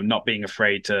 not being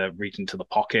afraid to reach into the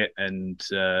pocket and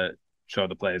show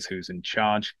the players who's in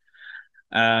charge.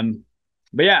 But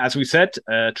yeah, as we said,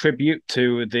 tribute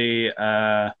to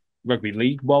the Rugby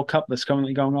League World Cup that's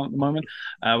currently going on at the moment.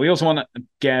 We also want to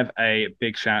give a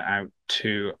big shout out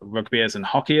to Rugbyers and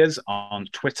Hockeyers on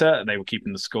Twitter. They were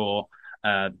keeping the score.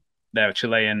 Their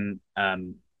Chilean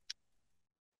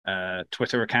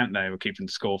Twitter account, they were keeping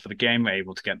the score for the game. We're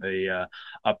able to get the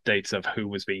updates of who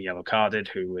was being yellow carded,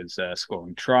 who was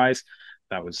scoring tries.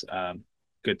 That was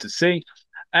good to see.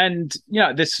 And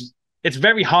it's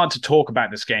very hard to talk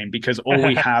about this game because all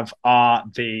we have are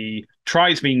the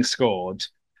tries being scored,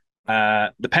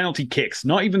 the penalty kicks,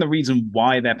 not even the reason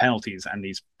why they're penalties, and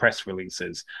these press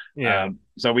releases.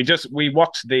 So we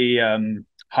watched the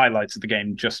highlights of the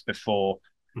game just before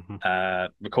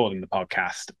recording the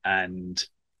podcast, and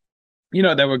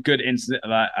there were good incidents.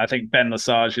 I think Ben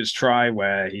Lesage's try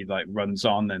where he runs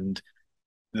on and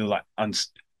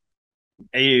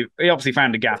he obviously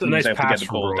found a gap and was able to get the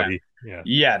ball down.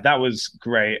 Yeah, that was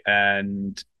great.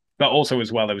 But also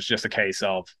as well, it was just a case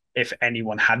of if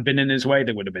anyone had been in his way,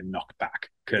 they would have been knocked back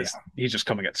because he's just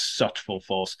coming at such full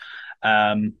force.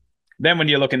 Then when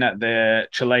you're looking at the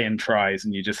Chilean tries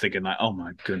and you're just thinking oh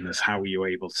my goodness, how were you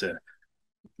able to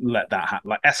let that happen?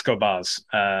 Like Escobar's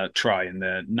try in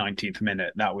the 19th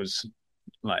minute, that was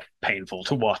painful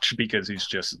to watch because he's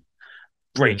just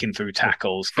breaking through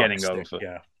tackles, getting over.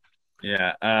 Yeah.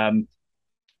 Yeah.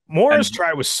 Mora's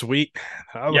try was sweet.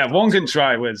 Yeah, Wongan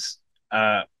try was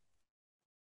for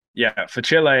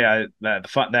Chile,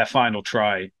 their final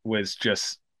try was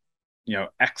just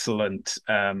excellent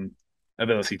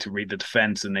ability to read the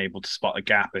defense and able to spot a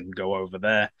gap and go over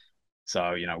there.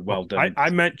 So well done.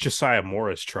 I meant Josiah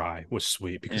Mora's try was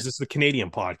sweet because this is a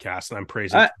Canadian podcast and I'm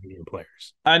praising Canadian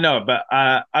players. I know, but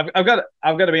I've got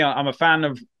to be honest. I'm a fan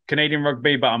of Canadian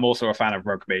rugby, but I'm also a fan of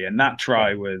rugby, and that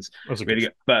try was really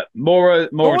good. But Mora's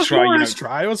try,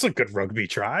 try, it was a good rugby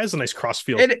try. It was a nice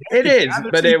crossfield. It is,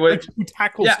 but it was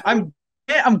tackles.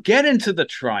 Yeah, I'm getting to the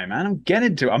try, man. I'm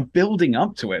building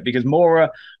up to it because Mora,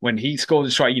 when he scored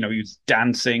the try, he was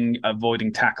dancing,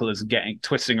 avoiding tacklers,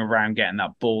 twisting around, getting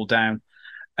that ball down,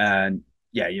 and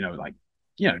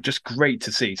just great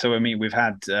to see. So I mean, we've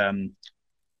had.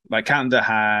 Canada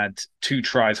had 2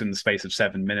 tries in the space of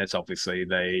 7 minutes. Obviously,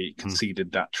 they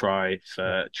conceded that try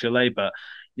for Chile, but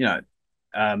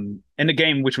in a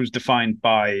game which was defined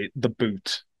by the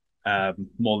boot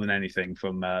more than anything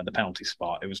from the penalty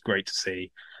spot, it was great to see.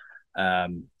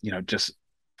 Just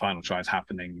final tries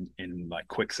happening in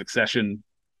quick succession.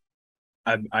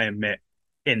 I admit,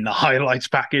 in the highlights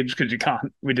package because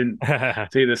we didn't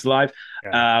see this live.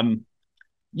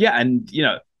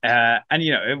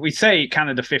 We say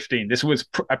Canada 15. This was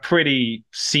a pretty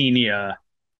senior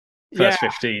first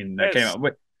 15 that came up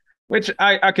with, which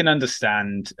I can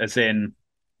understand. As in,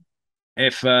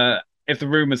 if the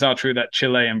rumors are true that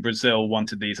Chile and Brazil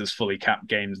wanted these as fully capped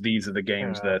games, these are the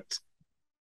games that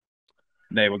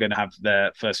they were going to have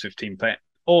their first 15 play.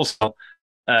 Also,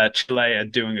 Chile are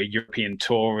doing a European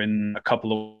tour in a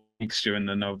couple of weeks during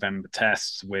the November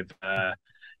tests with.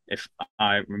 If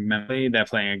I remember, they're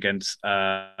playing against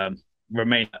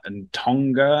Romania and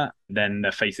Tonga. Then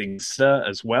they're facing Sir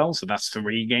as well. So that's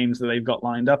 3 games that they've got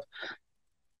lined up.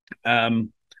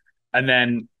 And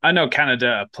then I know Canada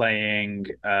are playing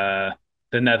the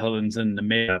Netherlands and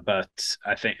Namibia, but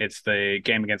I think it's the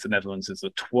game against the Netherlands is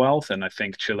the 12th. And I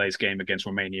think Chile's game against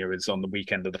Romania is on the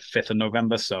weekend of the 5th of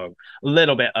November. So a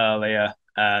little bit earlier.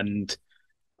 And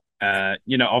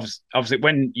obviously,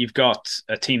 when you've got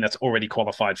a team that's already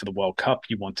qualified for the World Cup,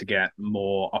 you want to get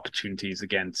more opportunities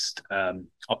against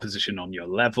opposition on your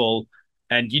level,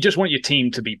 and you just want your team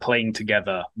to be playing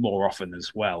together more often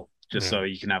as well, just so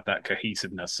you can have that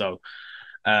cohesiveness. So,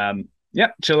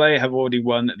 Chile have already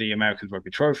won the America's Rugby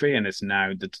Trophy, and it's now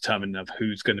the determinant of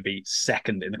who's going to be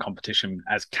second in the competition,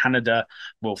 as Canada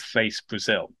will face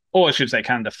Brazil, or I should say,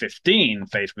 Canada 15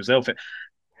 face Brazil.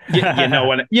 You know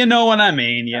what I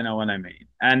mean.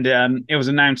 And it was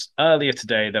announced earlier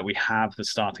today that we have the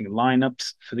starting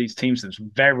lineups for these teams. There's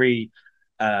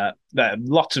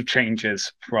lots of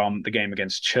changes from the game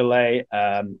against Chile.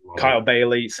 Kyle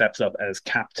Bailey steps up as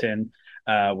captain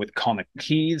with Connor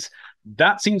Keys.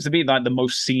 That seems to be the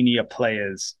most senior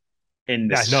players in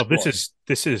this. Yeah, no,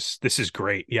 this is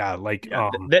great. Yeah,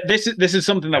 this is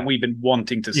something that we've been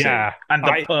wanting to see, and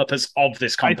the purpose of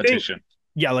this competition.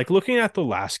 Looking at the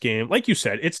last game, like you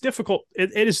said, it's difficult.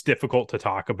 It is difficult to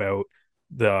talk about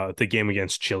the game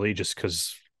against Chile just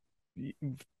because you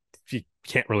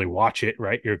can't really watch it,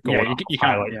 right? You're going you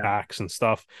highlight backs and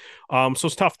stuff. So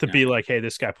it's tough to be like, hey,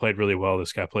 this guy played really well.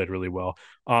 This guy played really well.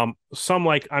 Some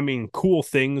cool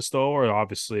things though are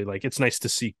obviously it's nice to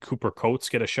see Cooper Coates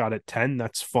get a shot at 10.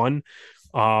 That's fun.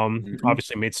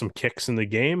 Obviously made some kicks in the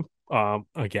game.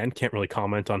 Again, can't really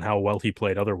comment on how well he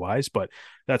played otherwise, but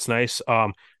that's nice.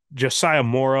 Josiah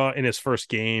Mora in his first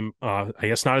game, I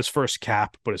guess not his first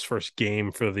cap, but his first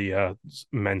game for the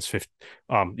men's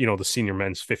the senior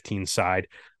men's 15 side.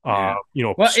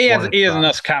 He has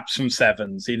enough caps from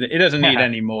sevens. He doesn't need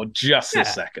any more. Just a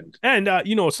second. And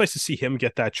it's nice to see him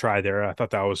get that try there. I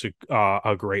thought that was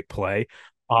a great play.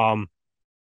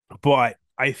 But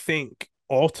I think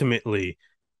ultimately,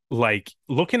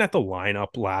 looking at the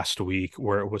lineup last week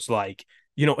where it was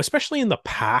especially in the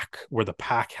pack where the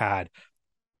pack had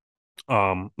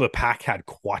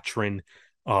Quattrin,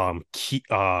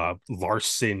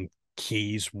 Larson,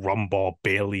 Keys, Rumball,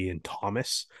 Bailey, and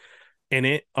Thomas in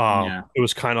it. It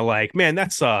was kind of man,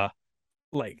 that's I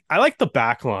like the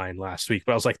back line last week,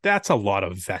 but I was that's a lot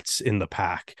of vets in the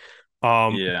pack.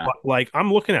 But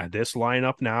I'm looking at this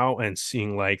lineup now and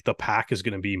seeing the pack is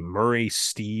going to be Murray,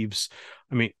 Steves.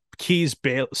 I mean,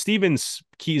 Stevens,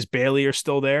 Keys, Bailey are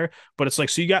still there, but it's so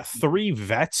you got 3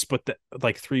 vets, but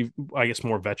 3, I guess,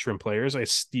 more veteran players.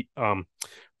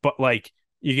 But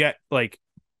you get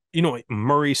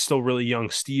Murray's still really young,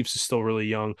 Steves is still really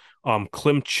young,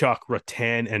 Klimchuk,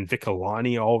 Rattan, and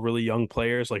Vikalani all really young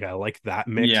players. I like that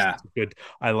mix. Yeah, it's good.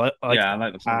 I like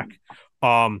the pack.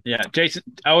 Yeah, Jason.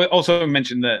 I also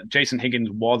mentioned that Jason Higgins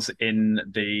was on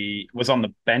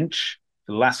the bench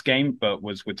for the last game, but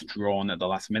was withdrawn at the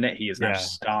last minute. He is now Yeah, and then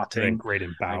starting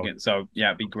Graydon Bout. again. So yeah,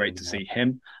 it'd be great to see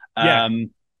him. Yeah,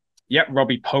 Yeah,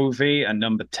 Robbie Povey and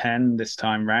number 10 this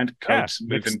time round. Coates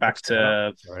moving back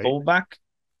to fullback.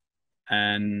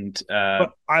 And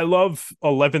but I love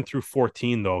 11 through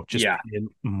 14 though, just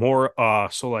more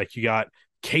so like you got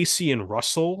Casey and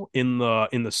Russell in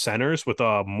the centers with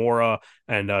Mora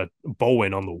and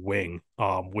Bowen on the wing,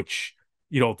 which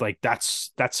like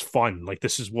that's fun. Like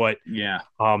this is what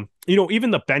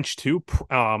even the bench too.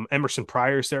 Emerson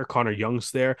Pryor's there, Connor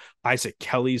Young's there, Isaac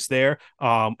Kelly's there,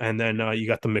 and then you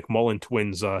got the McMullen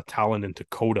twins, Talon and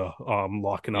Dakota,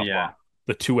 locking up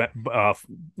the two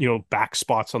back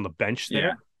spots on the bench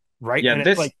there, right? Yeah, and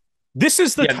it's like this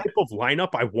is the type of lineup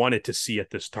I wanted to see at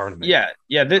this tournament.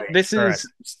 This is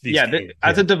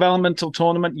as a developmental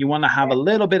tournament, you want to have a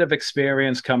little bit of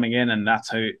experience coming in, and that's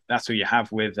who you have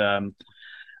with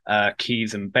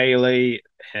Keys and Bailey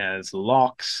as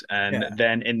locks, and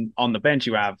then on the bench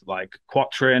you have like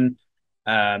Quatrin,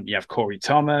 you have Corey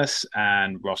Thomas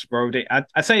and Ross Brody.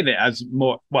 I say that as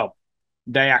more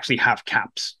they actually have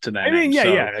caps to their name.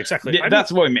 Exactly.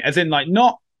 That's what I mean. As in, like,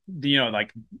 not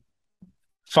like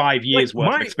 5 years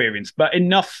worth of experience, but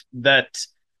enough that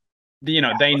they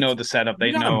know the setup.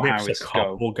 They know how it's going. A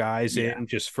couple guys in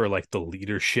just for like the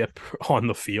leadership on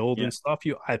the field and stuff.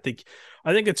 I think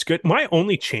it's good. My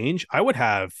only change I would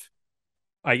have,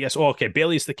 I guess. Oh, okay.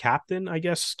 Bailey's the captain. I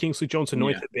guess Kingsley Jones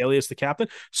anointed Bailey as the captain.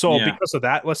 So because of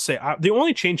that, let's say the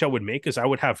only change I would make is I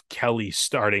would have Kelly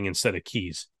starting instead of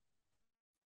Keys.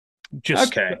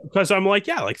 Just because I'm like,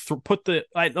 put the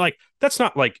that's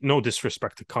not like no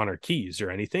disrespect to Connor Keys or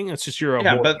anything. It's just he's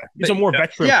a more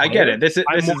veteran. Yeah, player. I get it. This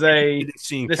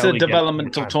is a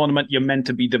developmental tournament. You're meant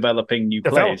to be developing new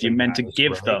players. You're meant to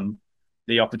give them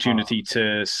the opportunity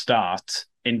to start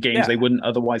in games they wouldn't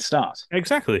otherwise start.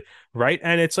 Exactly. Right.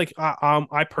 And it's like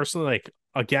I personally like,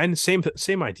 again,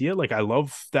 same idea. Like I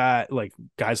love that like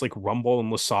guys like Rumble and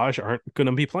Lesage aren't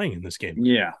gonna be playing in this game.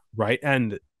 Yeah. Right.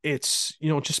 And it's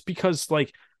just because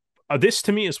like this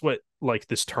to me is what like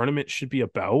this tournament should be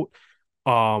about,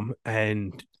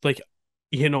 and like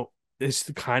it's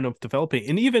the kind of developing,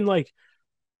 and even like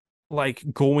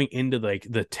going into like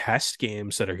the test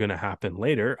games that are going to happen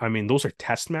later. I mean, those are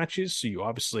test matches, so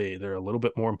they're a little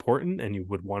bit more important and you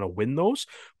would want to win those,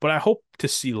 but I hope to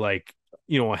see like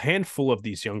a handful of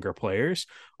these younger players.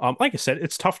 Like I said,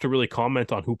 it's tough to really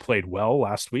comment on who played well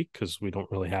last week because we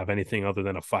don't really have anything other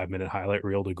than a 5-minute highlight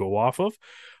reel to go off of.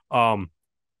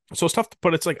 So it's tough,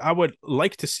 but it's like I would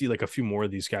like to see like a few more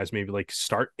of these guys maybe like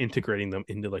start integrating them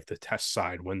into like the test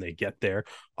side when they get there.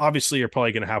 Obviously, you're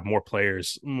probably going to have more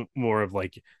players, more of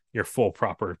like your full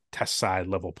proper test side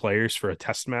level players for a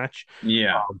test match.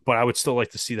 Yeah. But I would still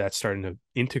like to see that starting to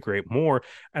integrate more.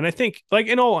 And I think like,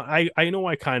 I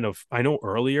know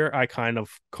earlier I kind of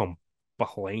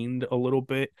complained a little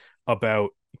bit about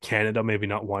Canada maybe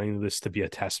not wanting this to be a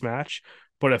test match.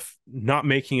 But if not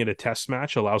making it a test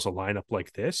match allows a lineup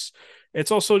like this,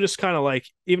 it's also just kind of like,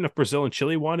 even if Brazil and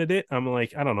Chile wanted it, I'm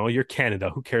like, I don't know, you're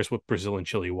Canada. Who cares what Brazil and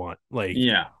Chile want? Like,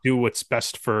 do what's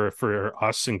best for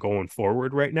us and going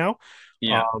forward right now.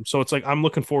 Yeah. So it's like, I'm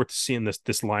looking forward to seeing this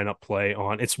lineup play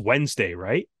on. It's Wednesday,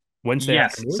 right? Wednesday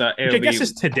afternoon, so which I guess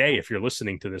is today if you're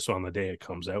listening to this on the day it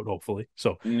comes out, hopefully.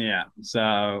 So it's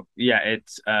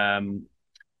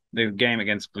the game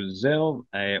against Brazil.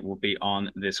 It will be on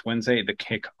this Wednesday. The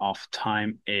kickoff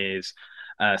time is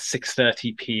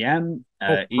 6:30 p.m.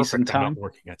 Eastern time. I'm not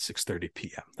working at 6:30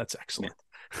 p.m. That's excellent.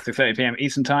 6:30 p.m.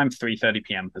 Eastern time, 3:30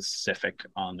 p.m. Pacific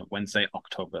on Wednesday,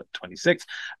 October 26th.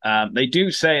 They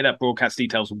do say that broadcast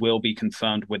details will be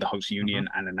confirmed with the host union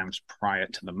and announced prior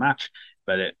to the match,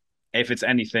 but if it's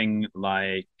anything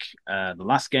like the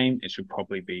last game, it should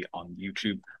probably be on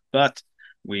YouTube. But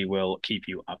we will keep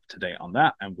you up to date on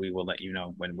that, and we will let you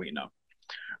know when we know.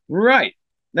 Right.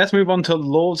 Let's move on to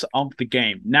laws of the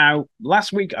game. Now,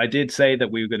 last week I did say that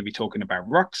we were going to be talking about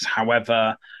rucks.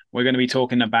 However, we're going to be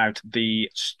talking about the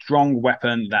strong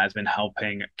weapon that has been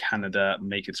helping Canada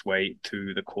make its way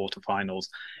to the quarterfinals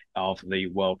of the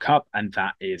World Cup, and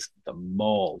that is the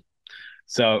maul.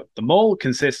 So the maul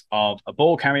consists of a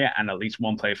ball carrier and at least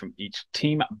one player from each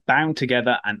team bound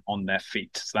together and on their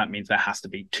feet. So that means there has to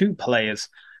be 2 players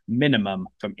minimum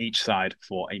from each side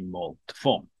for a maul to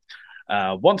form.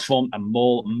 Once formed, a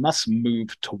maul must move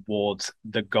towards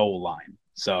the goal line.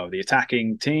 So the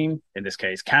attacking team, in this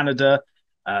case Canada,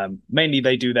 mainly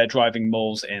they do their driving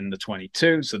mauls in the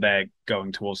 22, so they're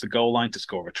going towards the goal line to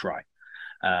score a try.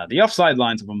 The offside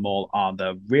lines of a mall are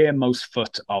the rearmost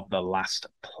foot of the last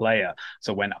player.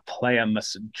 So when a player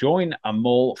must join a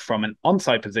mall from an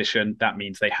onside position, that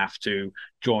means they have to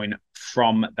join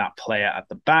from that player at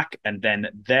the back, and then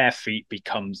their feet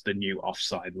becomes the new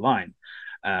offside line.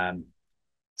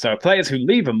 So players who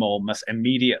leave a mall must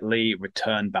immediately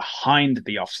return behind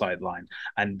the offside line,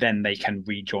 and then they can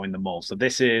rejoin the mall. So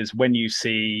this is when you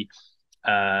see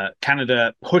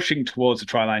Canada pushing towards the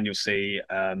try line, you'll see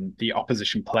the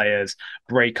opposition players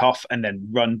break off and then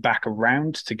run back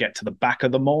around to get to the back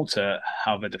of the mall to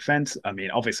have a defense. I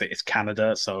mean, obviously it's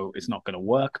Canada, so it's not going to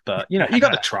work, but you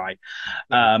got to try.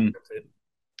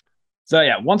 So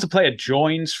yeah, once a player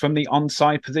joins from the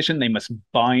onside position, they must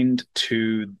bind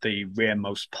to the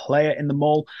rearmost player in the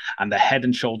mall, and the head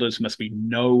and shoulders must be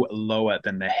no lower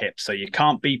than the hips. So you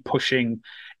can't be pushing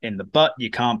in the butt, you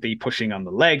can't be pushing on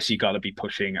the legs, you got to be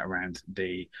pushing around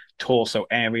the torso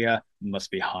area,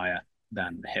 must be higher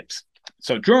than the hips.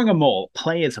 So during a mall,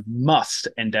 players must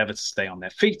endeavor to stay on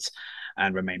their feet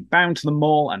and remain bound to the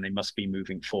mall, and they must be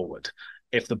moving forward.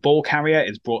 If the ball carrier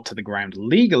is brought to the ground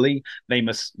legally, they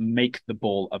must make the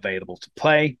ball available to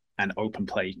play, and open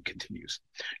play continues.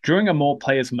 During a mall,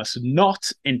 players must not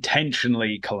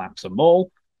intentionally collapse a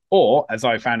mall, or, as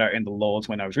I found out in the laws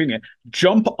when I was reading it,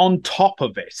 jump on top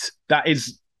of it. That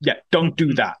is, don't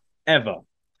do that ever.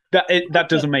 That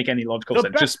doesn't make any logical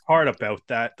sense. The best part about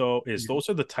that, though, is those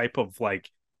are the type of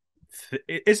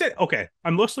is it okay?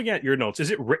 I'm looking at your notes.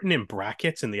 Is it written in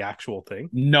brackets in the actual thing?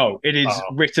 No, it is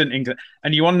written in.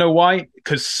 And you want to know why?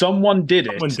 Because someone did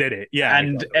it. Someone did it, yeah.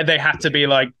 And they had to be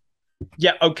like,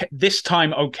 yeah, okay, this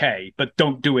time okay, but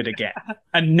don't do it again.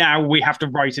 And now we have to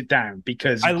write it down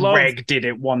because Greg did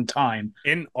it one time.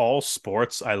 In all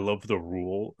sports, I love the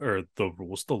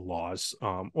laws.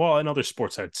 Well, in other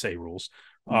sports, I'd say rules.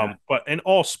 But in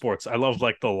all sports, I love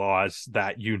the laws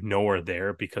that are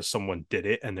there because someone did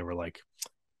it and they were like,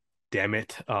 damn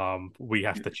it, we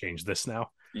have to change this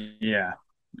now. Yeah.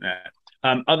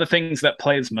 Other things that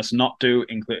players must not do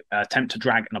include attempt to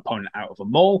drag an opponent out of a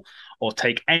mall or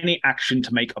take any action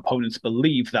to make opponents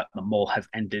believe that the mall has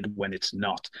ended when it's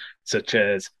not, such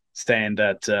as saying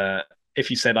that if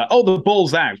you say oh, the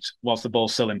ball's out whilst the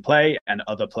ball's still in play and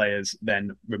other players then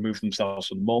remove themselves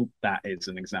from the mall, that is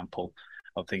an example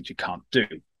of things you can't do.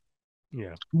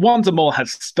 Yeah. Once a mall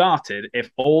has started,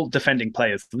 if all defending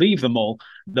players leave the mall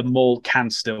can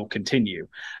still continue.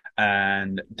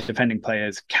 And defending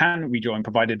players can rejoin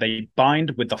provided they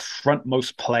bind with the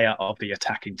frontmost player of the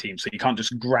attacking team. So you can't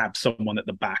just grab someone at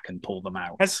the back and pull them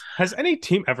out. Has any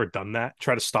team ever done that?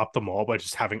 Try to stop them all by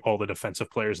just having all the defensive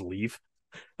players leave?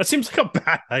 That seems like a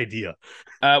bad idea.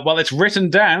 Well, it's written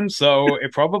down, so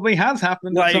it probably has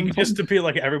happened. Just to be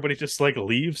everybody just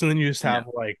leaves, and then you just have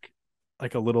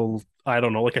a little, I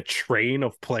don't know, a train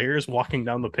of players walking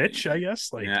down the pitch. I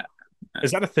guess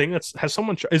Is that a thing? Is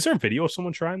there a video of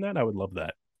someone trying that? I would love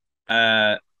that.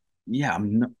 I'm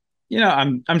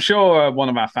sure one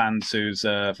of our fans who's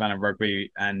a fan of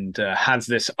rugby and has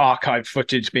this archive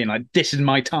footage being like, "This is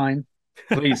my time."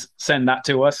 Please send that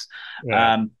to us.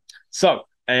 Yeah. So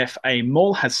if a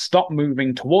mall has stopped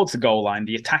moving towards the goal line,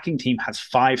 the attacking team has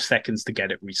 5 seconds to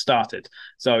get it restarted.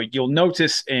 So you'll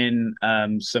notice in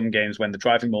some games when the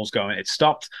driving mall's going, it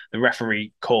stopped. The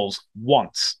referee calls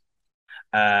once.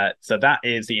 So that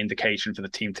is the indication for the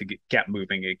team to get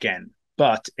moving again.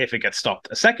 But if it gets stopped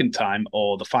a second time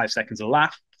or the 5 seconds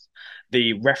elapsed,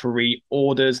 the referee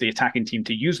orders the attacking team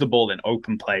to use the ball in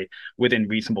open play within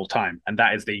reasonable time. And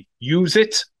that is the use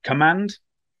it command.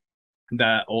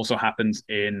 That also happens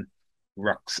in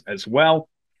rucks as well.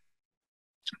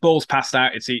 Balls passed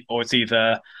out, it's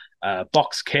either a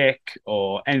box kick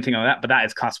or anything like that, but that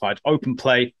is classified open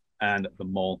play and the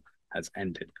mall has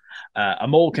ended. A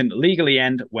mall can legally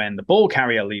end when the ball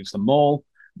carrier leaves the mall,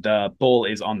 the ball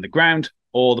is on the ground,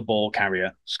 or the ball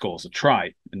carrier scores a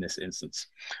try in this instance.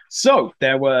 So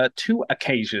there were 2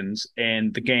 occasions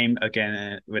in the game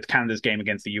again with Canada's game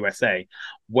against the USA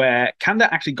where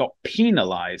Canada actually got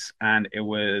penalized and it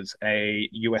was a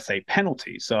USA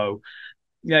penalty. So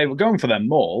they were going for their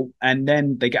maul and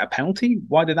then they get a penalty.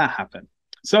 Why did that happen?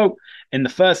 So in the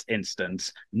first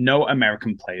instance, no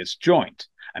American players joined.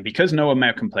 And because no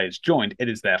American players joined, it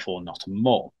is therefore not a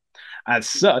maul. As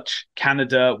such,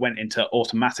 Canada went into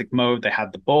automatic mode. They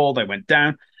had the ball, they went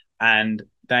down, and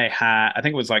they had, I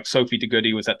think it was Sophie de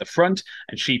Goody was at the front,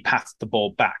 and she passed the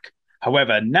ball back.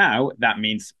 However, now that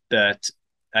means that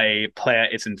a player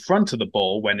is in front of the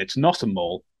ball when it's not a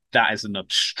maul. That is an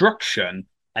obstruction,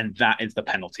 and that is the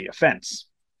penalty offense.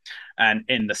 And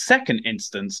in the second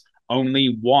instance,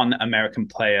 only one American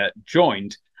player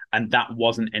joined, and that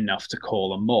wasn't enough to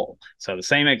call a maul. So the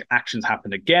same actions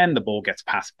happened again. The ball gets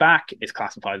passed back. It's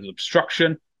classified as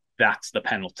obstruction. That's the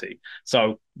penalty.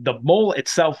 So the maul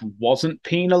itself wasn't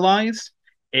penalized.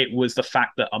 It was the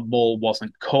fact that a maul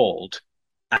wasn't called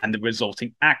and the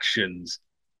resulting actions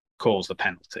caused the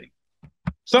penalty.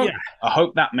 So yeah. I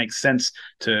hope that makes sense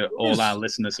to all our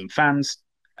listeners and fans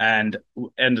and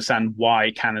understand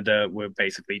why Canada were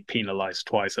basically penalized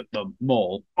twice at the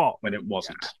maul when it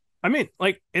wasn't. Yeah. I mean,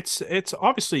 like it's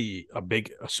obviously a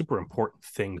super important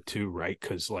thing too, right?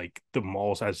 Because like the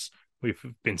mauls, as we've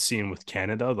been seeing with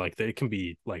Canada, like they can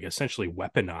be like essentially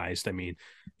weaponized. I mean,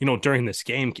 during this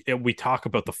game, we talk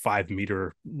about the 5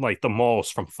 meter, like the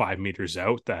mauls from 5 meters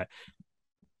out that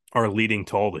are leading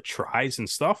to all the tries and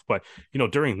stuff. But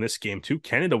during this game too,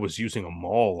 Canada was using a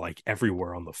maul like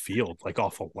everywhere on the field, like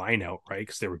off a line out, right?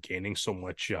 Because they were gaining so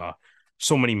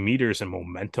many meters and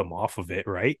momentum off of it,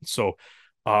 right? So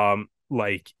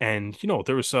like, and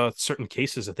there was certain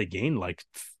cases that they gained like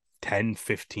 10,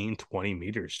 15, 20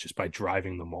 meters just by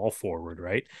driving the maul forward,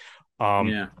 right?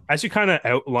 As you kind of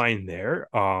outline there,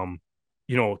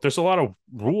 there's a lot of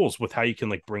rules with how you can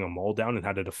like bring a maul down and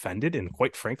how to defend it, and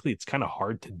quite frankly it's kind of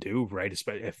hard to do, right?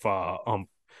 Especially if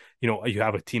you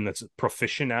have a team that's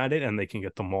proficient at it and they can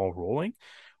get the maul rolling.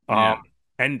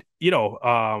 And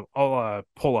I'll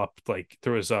pull up, like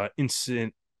there was an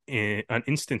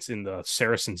instance in the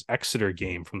Saracens Exeter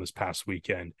game from this past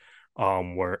weekend,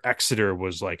 where Exeter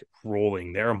was like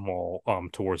rolling their maul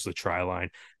towards the try line,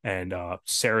 and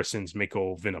Saracens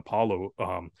Miko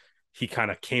Vinapalo, he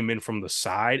kind of came in from the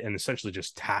side and essentially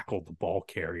just tackled the ball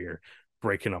carrier,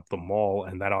 breaking up the maul,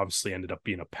 and that obviously ended up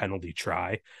being a penalty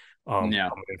try, coming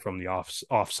in from the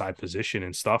offside position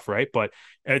and stuff, right? But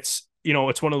it's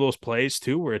it's one of those plays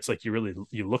too where it's like you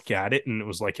look at it and it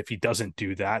was like, if he doesn't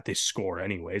do that, they score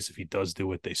anyways. If he does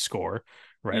do it, they score,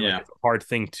 right? Like it's a hard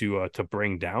thing to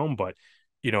bring down, but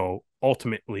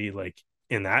ultimately, like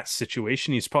in that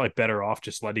situation, he's probably better off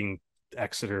just letting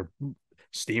Exeter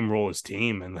steamroll his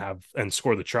team and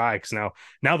score the try, because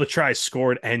now the try is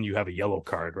scored and you have a yellow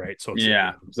card, right? So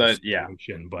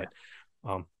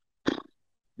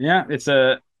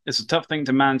it's a tough thing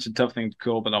to manage, a tough thing to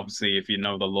call, but obviously if you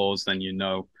know the laws, then you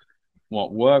know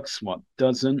what works, what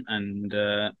doesn't, and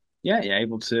you're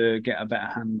able to get a better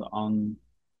hand on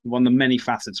one of the many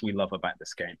facets we love about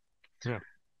this game.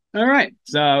 All right,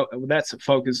 so let's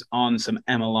focus on some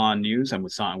MLR news, and we're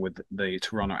starting with the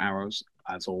Toronto Arrows,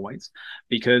 as always,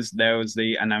 because there was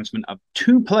the announcement of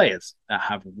 2 players that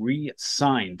have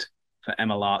re-signed for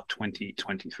MLR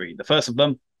 2023. The first of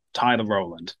them, Tyler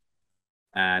Rowland.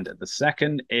 And the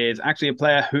second is actually a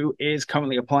player who is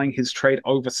currently applying his trade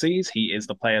overseas. He is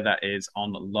the player that is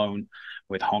on loan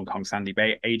with Hong Kong Sandy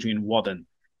Bay. Adrian Wadden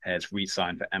has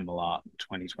re-signed for MLR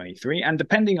 2023. And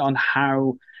depending on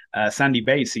how Sandy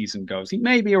Bay season goes, he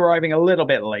may be arriving a little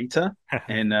bit later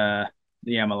in the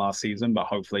MLR season, but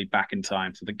hopefully back in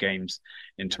time for the games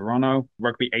in Toronto.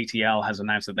 Rugby ATL has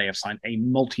announced that they have signed a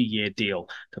multi-year deal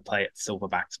to play at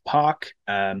Silverbacks Park.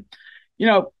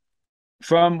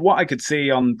 From what I could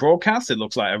see on broadcast, it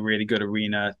looks like a really good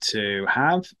arena to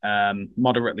have,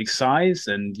 moderately sized.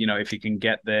 And, if you can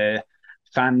get the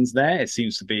fans there, it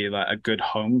seems to be like a good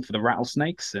home for the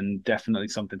Rattlesnakes, and definitely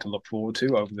something to look forward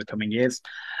to over the coming years.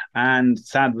 And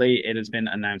sadly, it has been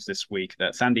announced this week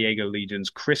that San Diego Legion's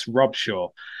Chris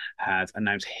Robshaw has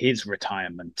announced his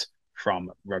retirement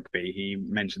from rugby. He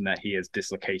mentioned that he has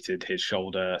dislocated his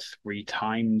shoulder 3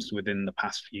 times within the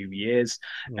past few years,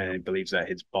 and he believes that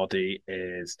his body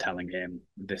is telling him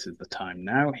this is the time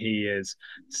now. He has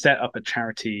set up a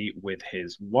charity with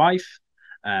his wife,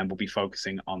 and will be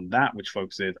focusing on that, which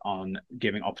focuses on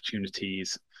giving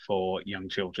opportunities for young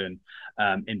children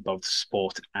in both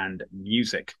sport and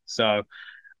music. So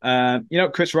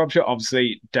Chris Robshaw,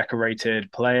 obviously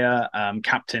decorated player,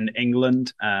 captain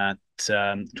England at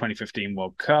 2015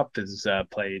 World Cup, has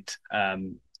played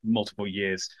multiple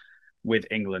years with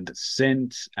England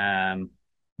since, and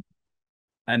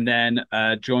then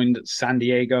joined San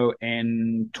Diego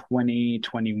in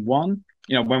 2021.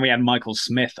 When we had Michael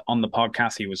Smith on the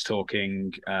podcast, he was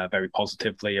talking very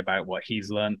positively about what he's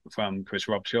learned from Chris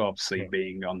Robshaw, obviously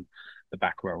being on the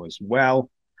back row as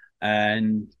well.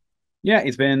 And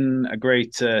he's been a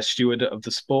great steward of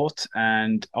the sport.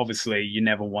 And obviously, you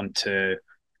never want to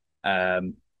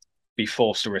be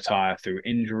forced to retire through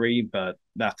injury, but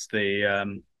that's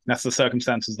the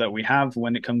circumstances that we have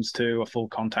when it comes to a full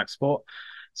contact sport.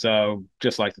 So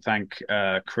just like to thank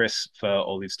Chris for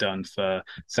all he's done for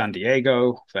San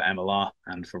Diego, for MLR,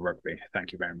 and for rugby.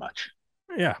 Thank you very much.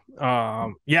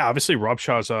 Obviously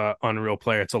Robshaw's an unreal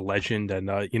player. It's a legend, and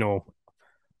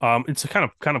It's a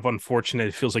kind of unfortunate.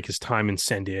 It feels like his time in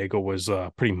San Diego was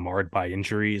pretty marred by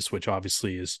injuries, which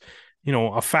obviously is,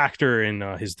 a factor in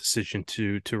his decision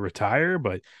to retire.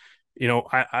 But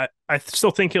I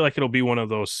still think it'll be one of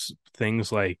those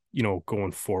things like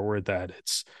going forward that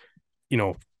it's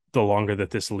the longer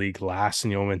that this league lasts,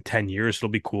 and in 10 years it'll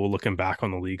be cool looking back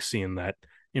on the league, seeing that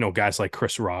guys like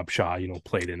Chris Robshaw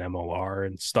played in MLR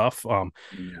and stuff.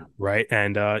 Right,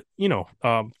 and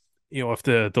if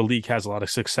the league has a lot of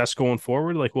success going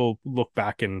forward, like we'll look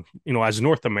back and as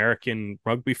North American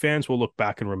rugby fans, we'll look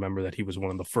back and remember that he was one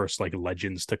of the first like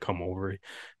legends to come over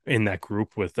in that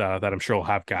group with that I'm sure will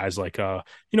have guys like and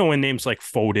names like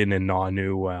Foden and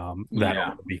Nanu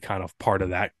that'll be kind of part of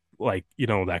that, like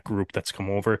that group that's come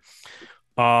over.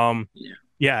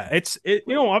 It's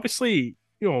obviously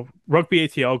rugby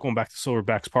ATL going back to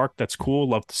Silverbacks Park. That's cool.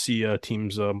 Love to see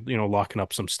teams, locking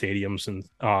up some stadiums and,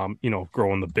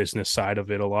 growing the business side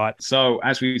of it a lot. So,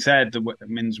 as we said, the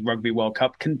Women's Rugby World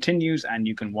Cup continues, and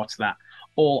you can watch that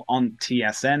all on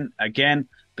TSN. Again,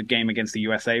 the game against the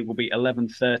USA will be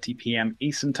 11:30 p.m.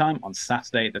 Eastern Time on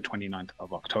Saturday, the 29th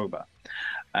of October.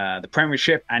 The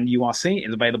Premiership and URC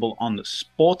is available on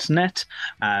Sportsnet,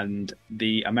 and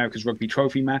the America's Rugby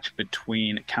Trophy match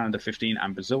between Canada 15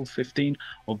 and Brazil 15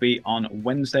 will be on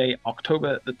Wednesday,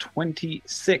 October the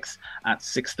 26th at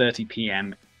 6:30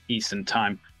 p.m. Eastern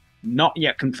Time. Not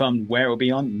yet confirmed where it will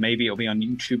be on. Maybe it'll be on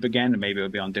YouTube again, maybe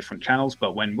it'll be on different channels,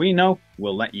 but when we know,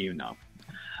 we'll let you know.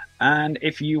 And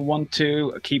if you want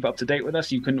to keep up to date with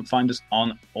us, you can find us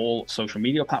on all social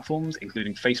media platforms,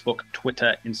 including Facebook,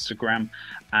 Twitter, Instagram,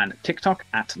 and TikTok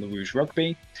at Le Rouge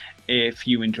Rugby. If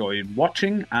you enjoyed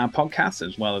watching our podcast,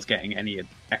 as well as getting any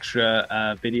extra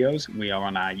videos, we are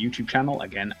on our YouTube channel,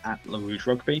 again, at Le Rouge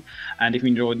Rugby. And if you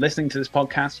enjoyed listening to this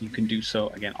podcast, you can do so,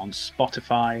 again, on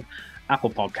Spotify, Apple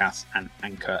Podcasts, and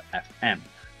Anchor FM.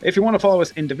 If you want to follow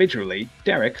us individually,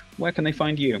 Derek, where can they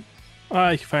find you?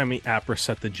 You can find me at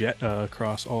Reset the Jet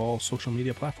across all social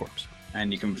media platforms.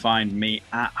 And you can find me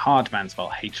at Hardman,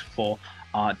 spelled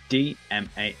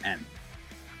H4RDMAN.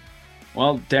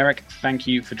 Well, Derek, thank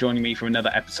you for joining me for another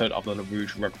episode of the Le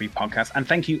Rouge Rugby Podcast. And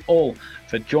thank you all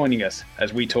for joining us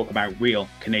as we talk about real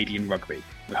Canadian rugby.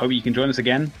 We hope you can join us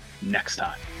again next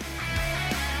time.